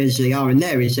as they are in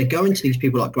there. Is they're going to these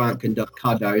people like Grant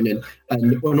Cardone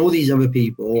and all these other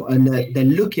people, and they're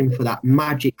looking for that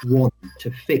magic wand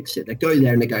to fix it. They go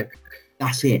there and they go,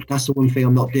 that's it. That's the one thing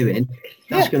I'm not doing.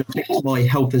 That's going to fix my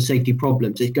health and safety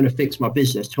problems. It's going to fix my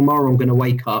business. Tomorrow I'm going to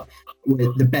wake up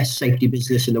with the best safety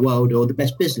business in the world or the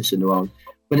best business in the world.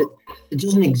 But it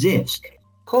doesn't exist.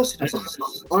 Of course it doesn't.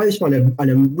 I just want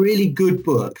a really good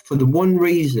book for the one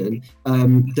reason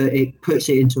that it puts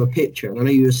it into a picture. And I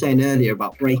know you were saying earlier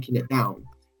about breaking it down.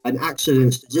 An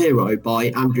Accidents to Zero by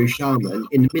Andrew Sharman.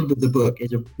 In the middle of the book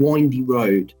is a windy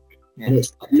road. Yeah. And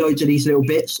it's loads of these little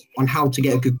bits on how to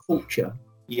get a good culture.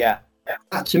 Yeah.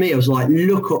 That to me, I was like,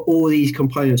 look at all these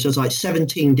components. There's like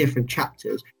 17 different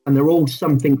chapters and they're all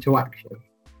something to action.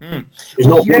 There's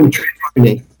not one trick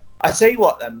only. I tell you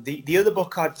what, the other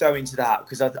book I'd throw into that,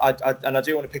 because I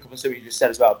do want to pick up on something you just said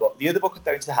as well, but the other book I'd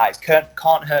throw into that is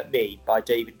Can't Hurt Me by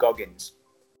David Goggins.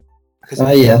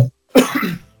 Yeah.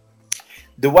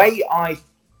 The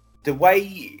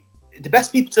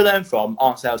best people to learn from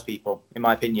aren't salespeople, in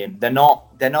my opinion. They're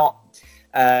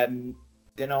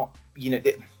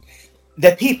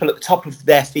people at the top of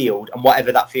their field and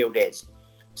whatever that field is.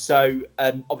 So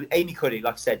Amy Cuddy,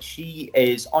 like I said, she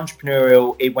is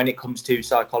entrepreneurial when it comes to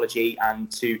psychology and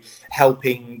to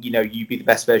helping, you be the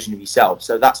best version of yourself.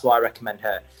 So that's why I recommend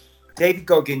her. David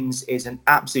Goggins is an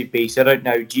absolute beast. I don't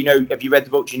know. Have you read the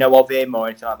book? Do you know of him or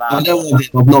anything like that? I know of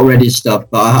him. I've not read his stuff,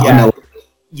 but I know.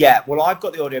 Yeah, well, I've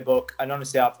got the audiobook, and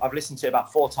honestly, I've listened to it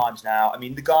about 4 times now. I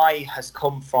mean, the guy has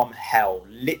come from hell,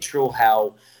 literal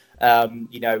hell,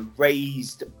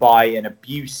 raised by an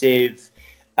abusive,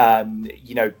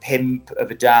 pimp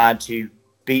of a dad who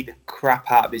beat the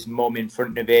crap out of his mum in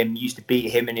front of him, used to beat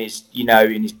him and his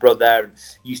brother, and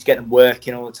used to get them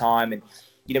working all the time. And,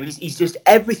 he's just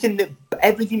everything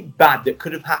bad that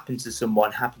could have happened to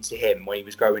someone happened to him when he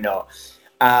was growing up.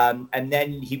 And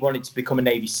then he wanted to become a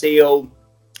Navy SEAL,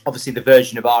 obviously the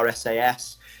version of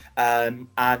RSAS. And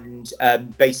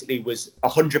basically was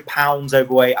 100 pounds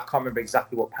overweight. I can't remember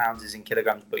exactly what pounds is in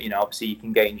kilograms, but obviously you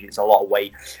can gauge it's a lot of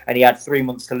weight. And he had 3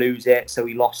 months to lose it, so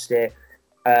he lost it.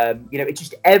 It's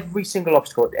just every single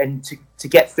obstacle. And to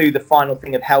get through the final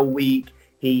thing of Hell Week,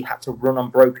 he had to run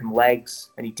on broken legs,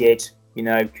 and he did.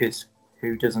 Because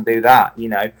who doesn't do that?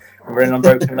 Run on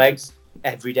broken legs,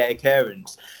 everyday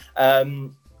occurrence.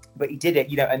 But he did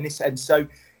it. And so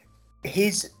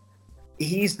he's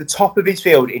the top of his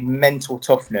field in mental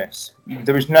toughness.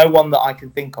 There is no one that I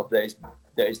can think of that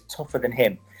is tougher than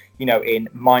him, in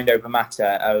mind over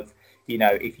matter of,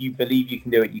 if you believe you can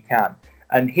do it, you can.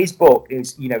 And his book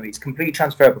is, it's completely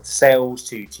transferable to sales,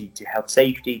 to health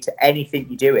safety, to anything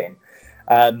you're doing.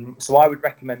 So I would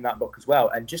recommend that book as well.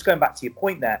 And just going back to your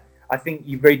point there, I think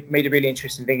you've made a really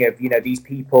interesting thing of, these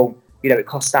people, it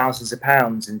costs thousands of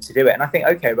pounds and to do it. And I think,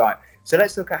 okay, right. So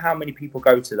let's look at how many people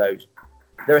go to those.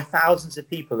 There are thousands of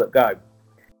people that go.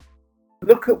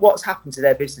 look at what's happened to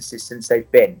their businesses since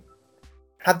they've been.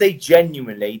 Have they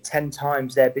genuinely 10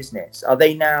 times their business? Are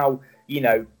they now,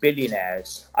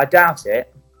 billionaires? I doubt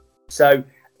it. So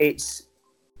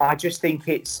I just think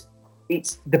it's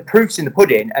the proof's in the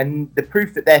pudding, and the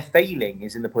proof that they're failing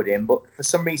is in the pudding. But for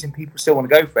some reason, people still want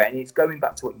to go for it. And it's going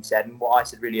back to what you said and what I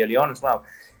said really early on as well,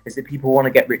 is that people want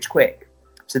to get rich quick.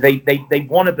 So they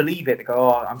want to believe it. They go,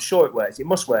 oh, I'm sure it works. It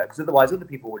must work, because otherwise other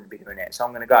people wouldn't be doing it. So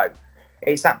I'm going to go.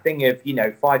 It's that thing of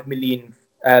 5 million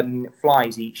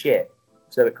flies each year,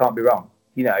 so it can't be wrong.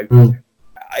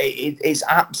 It's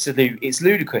absolute. It's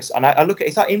ludicrous. And I look at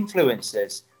it's like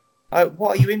influencers.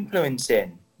 What are you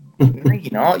influencing? No,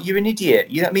 you're not. You're an idiot.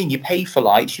 You know what I mean? You pay for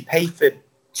likes, you pay for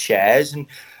shares, and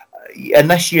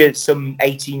unless you're some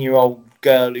 18-year-old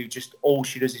girl who just all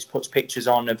she does is puts pictures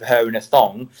on of her in a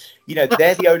thong,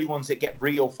 they're the only ones that get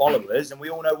real followers, and we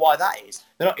all know why that is.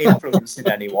 They're not influencing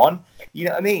anyone. You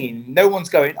know what I mean? No one's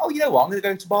going, oh, you know what? I'm going to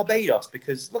go to Barbados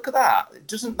because look at that.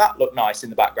 Doesn't that look nice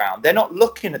in the background? They're not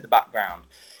looking at the background.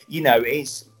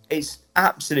 It's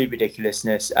absolute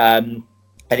ridiculousness. And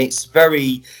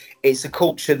it's a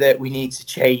culture that we need to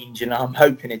change, and I'm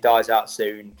hoping it dies out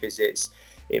soon, because it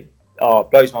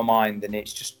blows my mind, and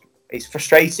it's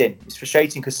frustrating. It's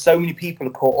frustrating because so many people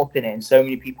are caught up in it, and so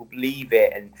many people believe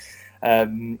it,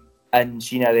 and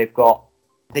they've got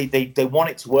they want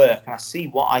it to work, and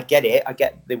I get it. I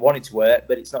get they want it to work,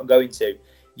 but it's not going to.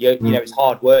 It's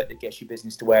hard work that gets your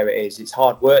business to where it is. It's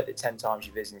hard work that 10 times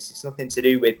your business. It's nothing to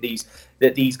do with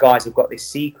these guys have got this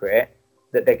secret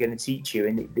that they're going to teach you,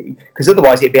 and because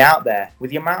otherwise it'd be out there.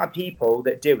 With the amount of people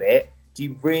that do it, do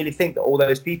you really think that all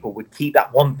those people would keep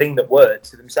that one thing that works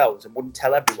to themselves and wouldn't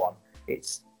tell everyone?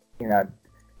 It's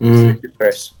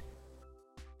ludicrous.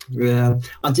 Yeah,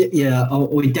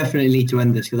 we definitely need to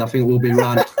end this, because I think we'll be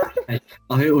around.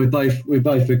 I think we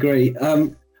both agree.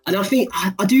 And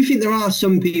I do think there are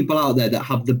some people out there that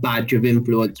have the badge of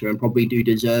influencer and probably do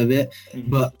deserve it. Mm-hmm.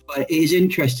 But it is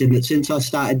interesting that since I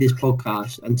started this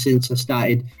podcast, and since I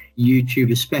started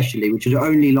YouTube especially, which was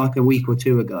only like a week or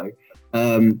two ago,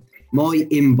 my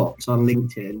inbox on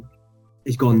LinkedIn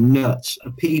has gone nuts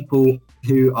of people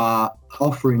who are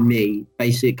offering me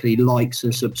basically likes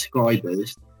and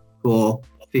subscribers for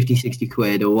 50, 60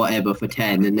 quid or whatever for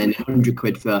 10, and then 100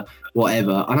 quid for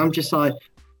whatever. And I'm just like,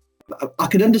 I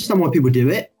can understand why people do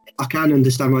it. I can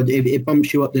understand why it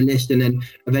bumps you up the list, and then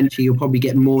eventually you'll probably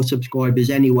get more subscribers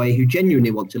anyway who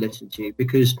genuinely want to listen to you,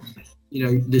 because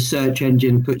the search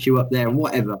engine puts you up there and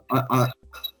whatever. I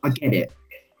get it,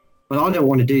 but I don't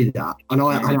want to do that, and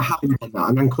I haven't done that,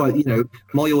 and I'm quite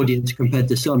my audience compared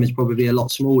to some is probably a lot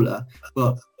smaller,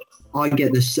 but I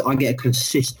get a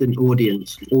consistent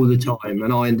audience all the time,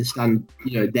 and I understand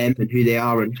them and who they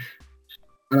are, and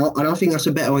I think that's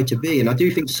a better way to be. And I do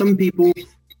think some people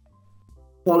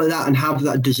follow that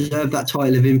and deserve that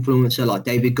title of influencer, like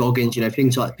David Goggins,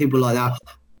 things like people like that.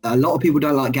 A lot of people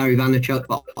don't like Gary Vaynerchuk,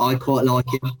 but I quite like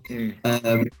him.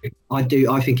 I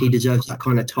think he deserves that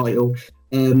kind of title.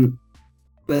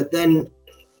 But then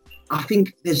I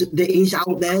think there is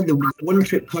out there, the One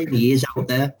Trick Pony is out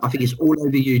there. I think it's all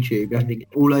over YouTube. I think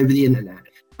it's all over the internet,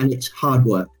 and it's hard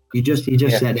work. You just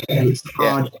said it. It's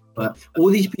hard, but all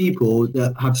these people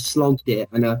that have slogged it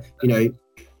and are,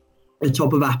 the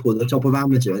top of Apple, the top of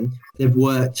Amazon, they've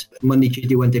worked Monday,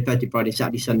 Tuesday, Wednesday, Thursday, Friday,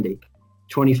 Saturday, Sunday,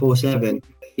 24/7.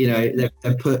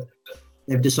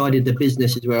 They've decided the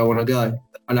business is where I want to go,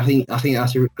 and I think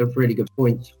that's a really good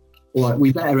point. Well,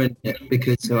 we better end it,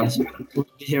 because we'll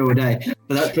be here all day.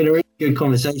 But that's been a really good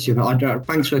conversation.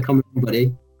 Thanks for coming,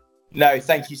 buddy. No,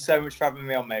 thank you so much for having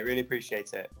me on, mate. Really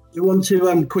appreciate it. You want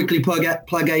to quickly plug AW?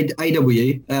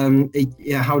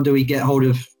 How do we get hold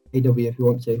of AW if you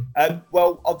want to?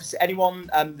 Well, obviously, anyone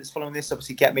that's following this,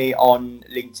 obviously get me on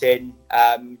LinkedIn,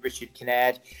 Richard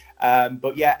Kinnaird.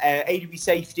 But yeah, AW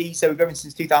Safety. So we've been going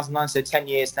since 2009, so 10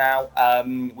 years now.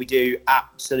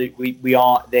 We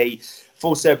are the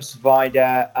full service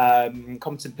provider,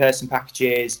 competent person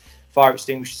packages, fire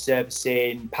extinguisher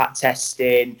servicing, PAT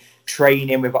testing,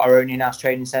 training. We've got our own in-house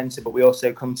training centre, but we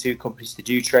also come to companies to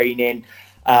do training.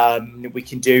 We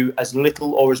can do as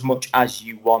little or as much as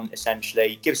you want,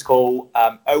 essentially. Give us a call,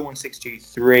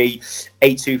 01623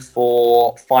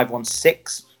 824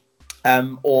 516.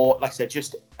 Or like I said,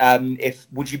 just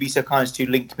would you be so kind as to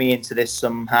link me into this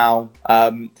somehow,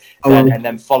 and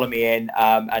then follow me in,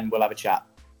 and we'll have a chat.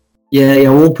 Yeah,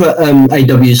 we'll put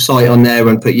AW's site on there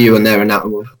and put you on there, and that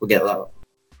we'll get that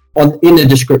in the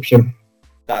description.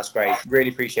 That's great. Really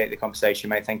appreciate the conversation,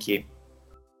 mate. Thank you.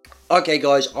 Okay,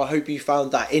 guys, I hope you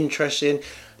found that interesting.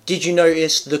 Did you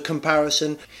notice the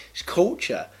comparison? It's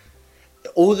culture.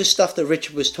 all the stuff that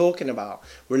Richard was talking about,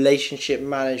 relationship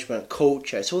management,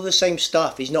 culture, it's all the same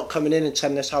stuff. He's not coming in and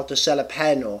telling us how to sell a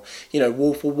pen or,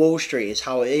 Wolf of Wall Street is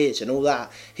how it is and all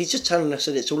that. He's just telling us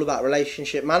that it's all about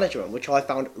relationship management, which I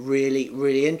found really,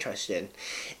 really interesting.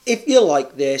 If you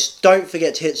like this, don't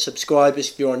forget to hit subscribe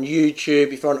if you're on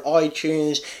YouTube, if you're on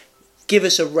iTunes. Give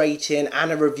us a rating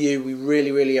and a review. We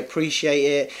really, really appreciate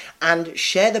it. And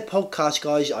share the podcast,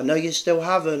 guys. I know you still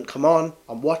haven't. Come on,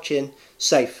 I'm watching.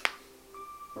 Safe.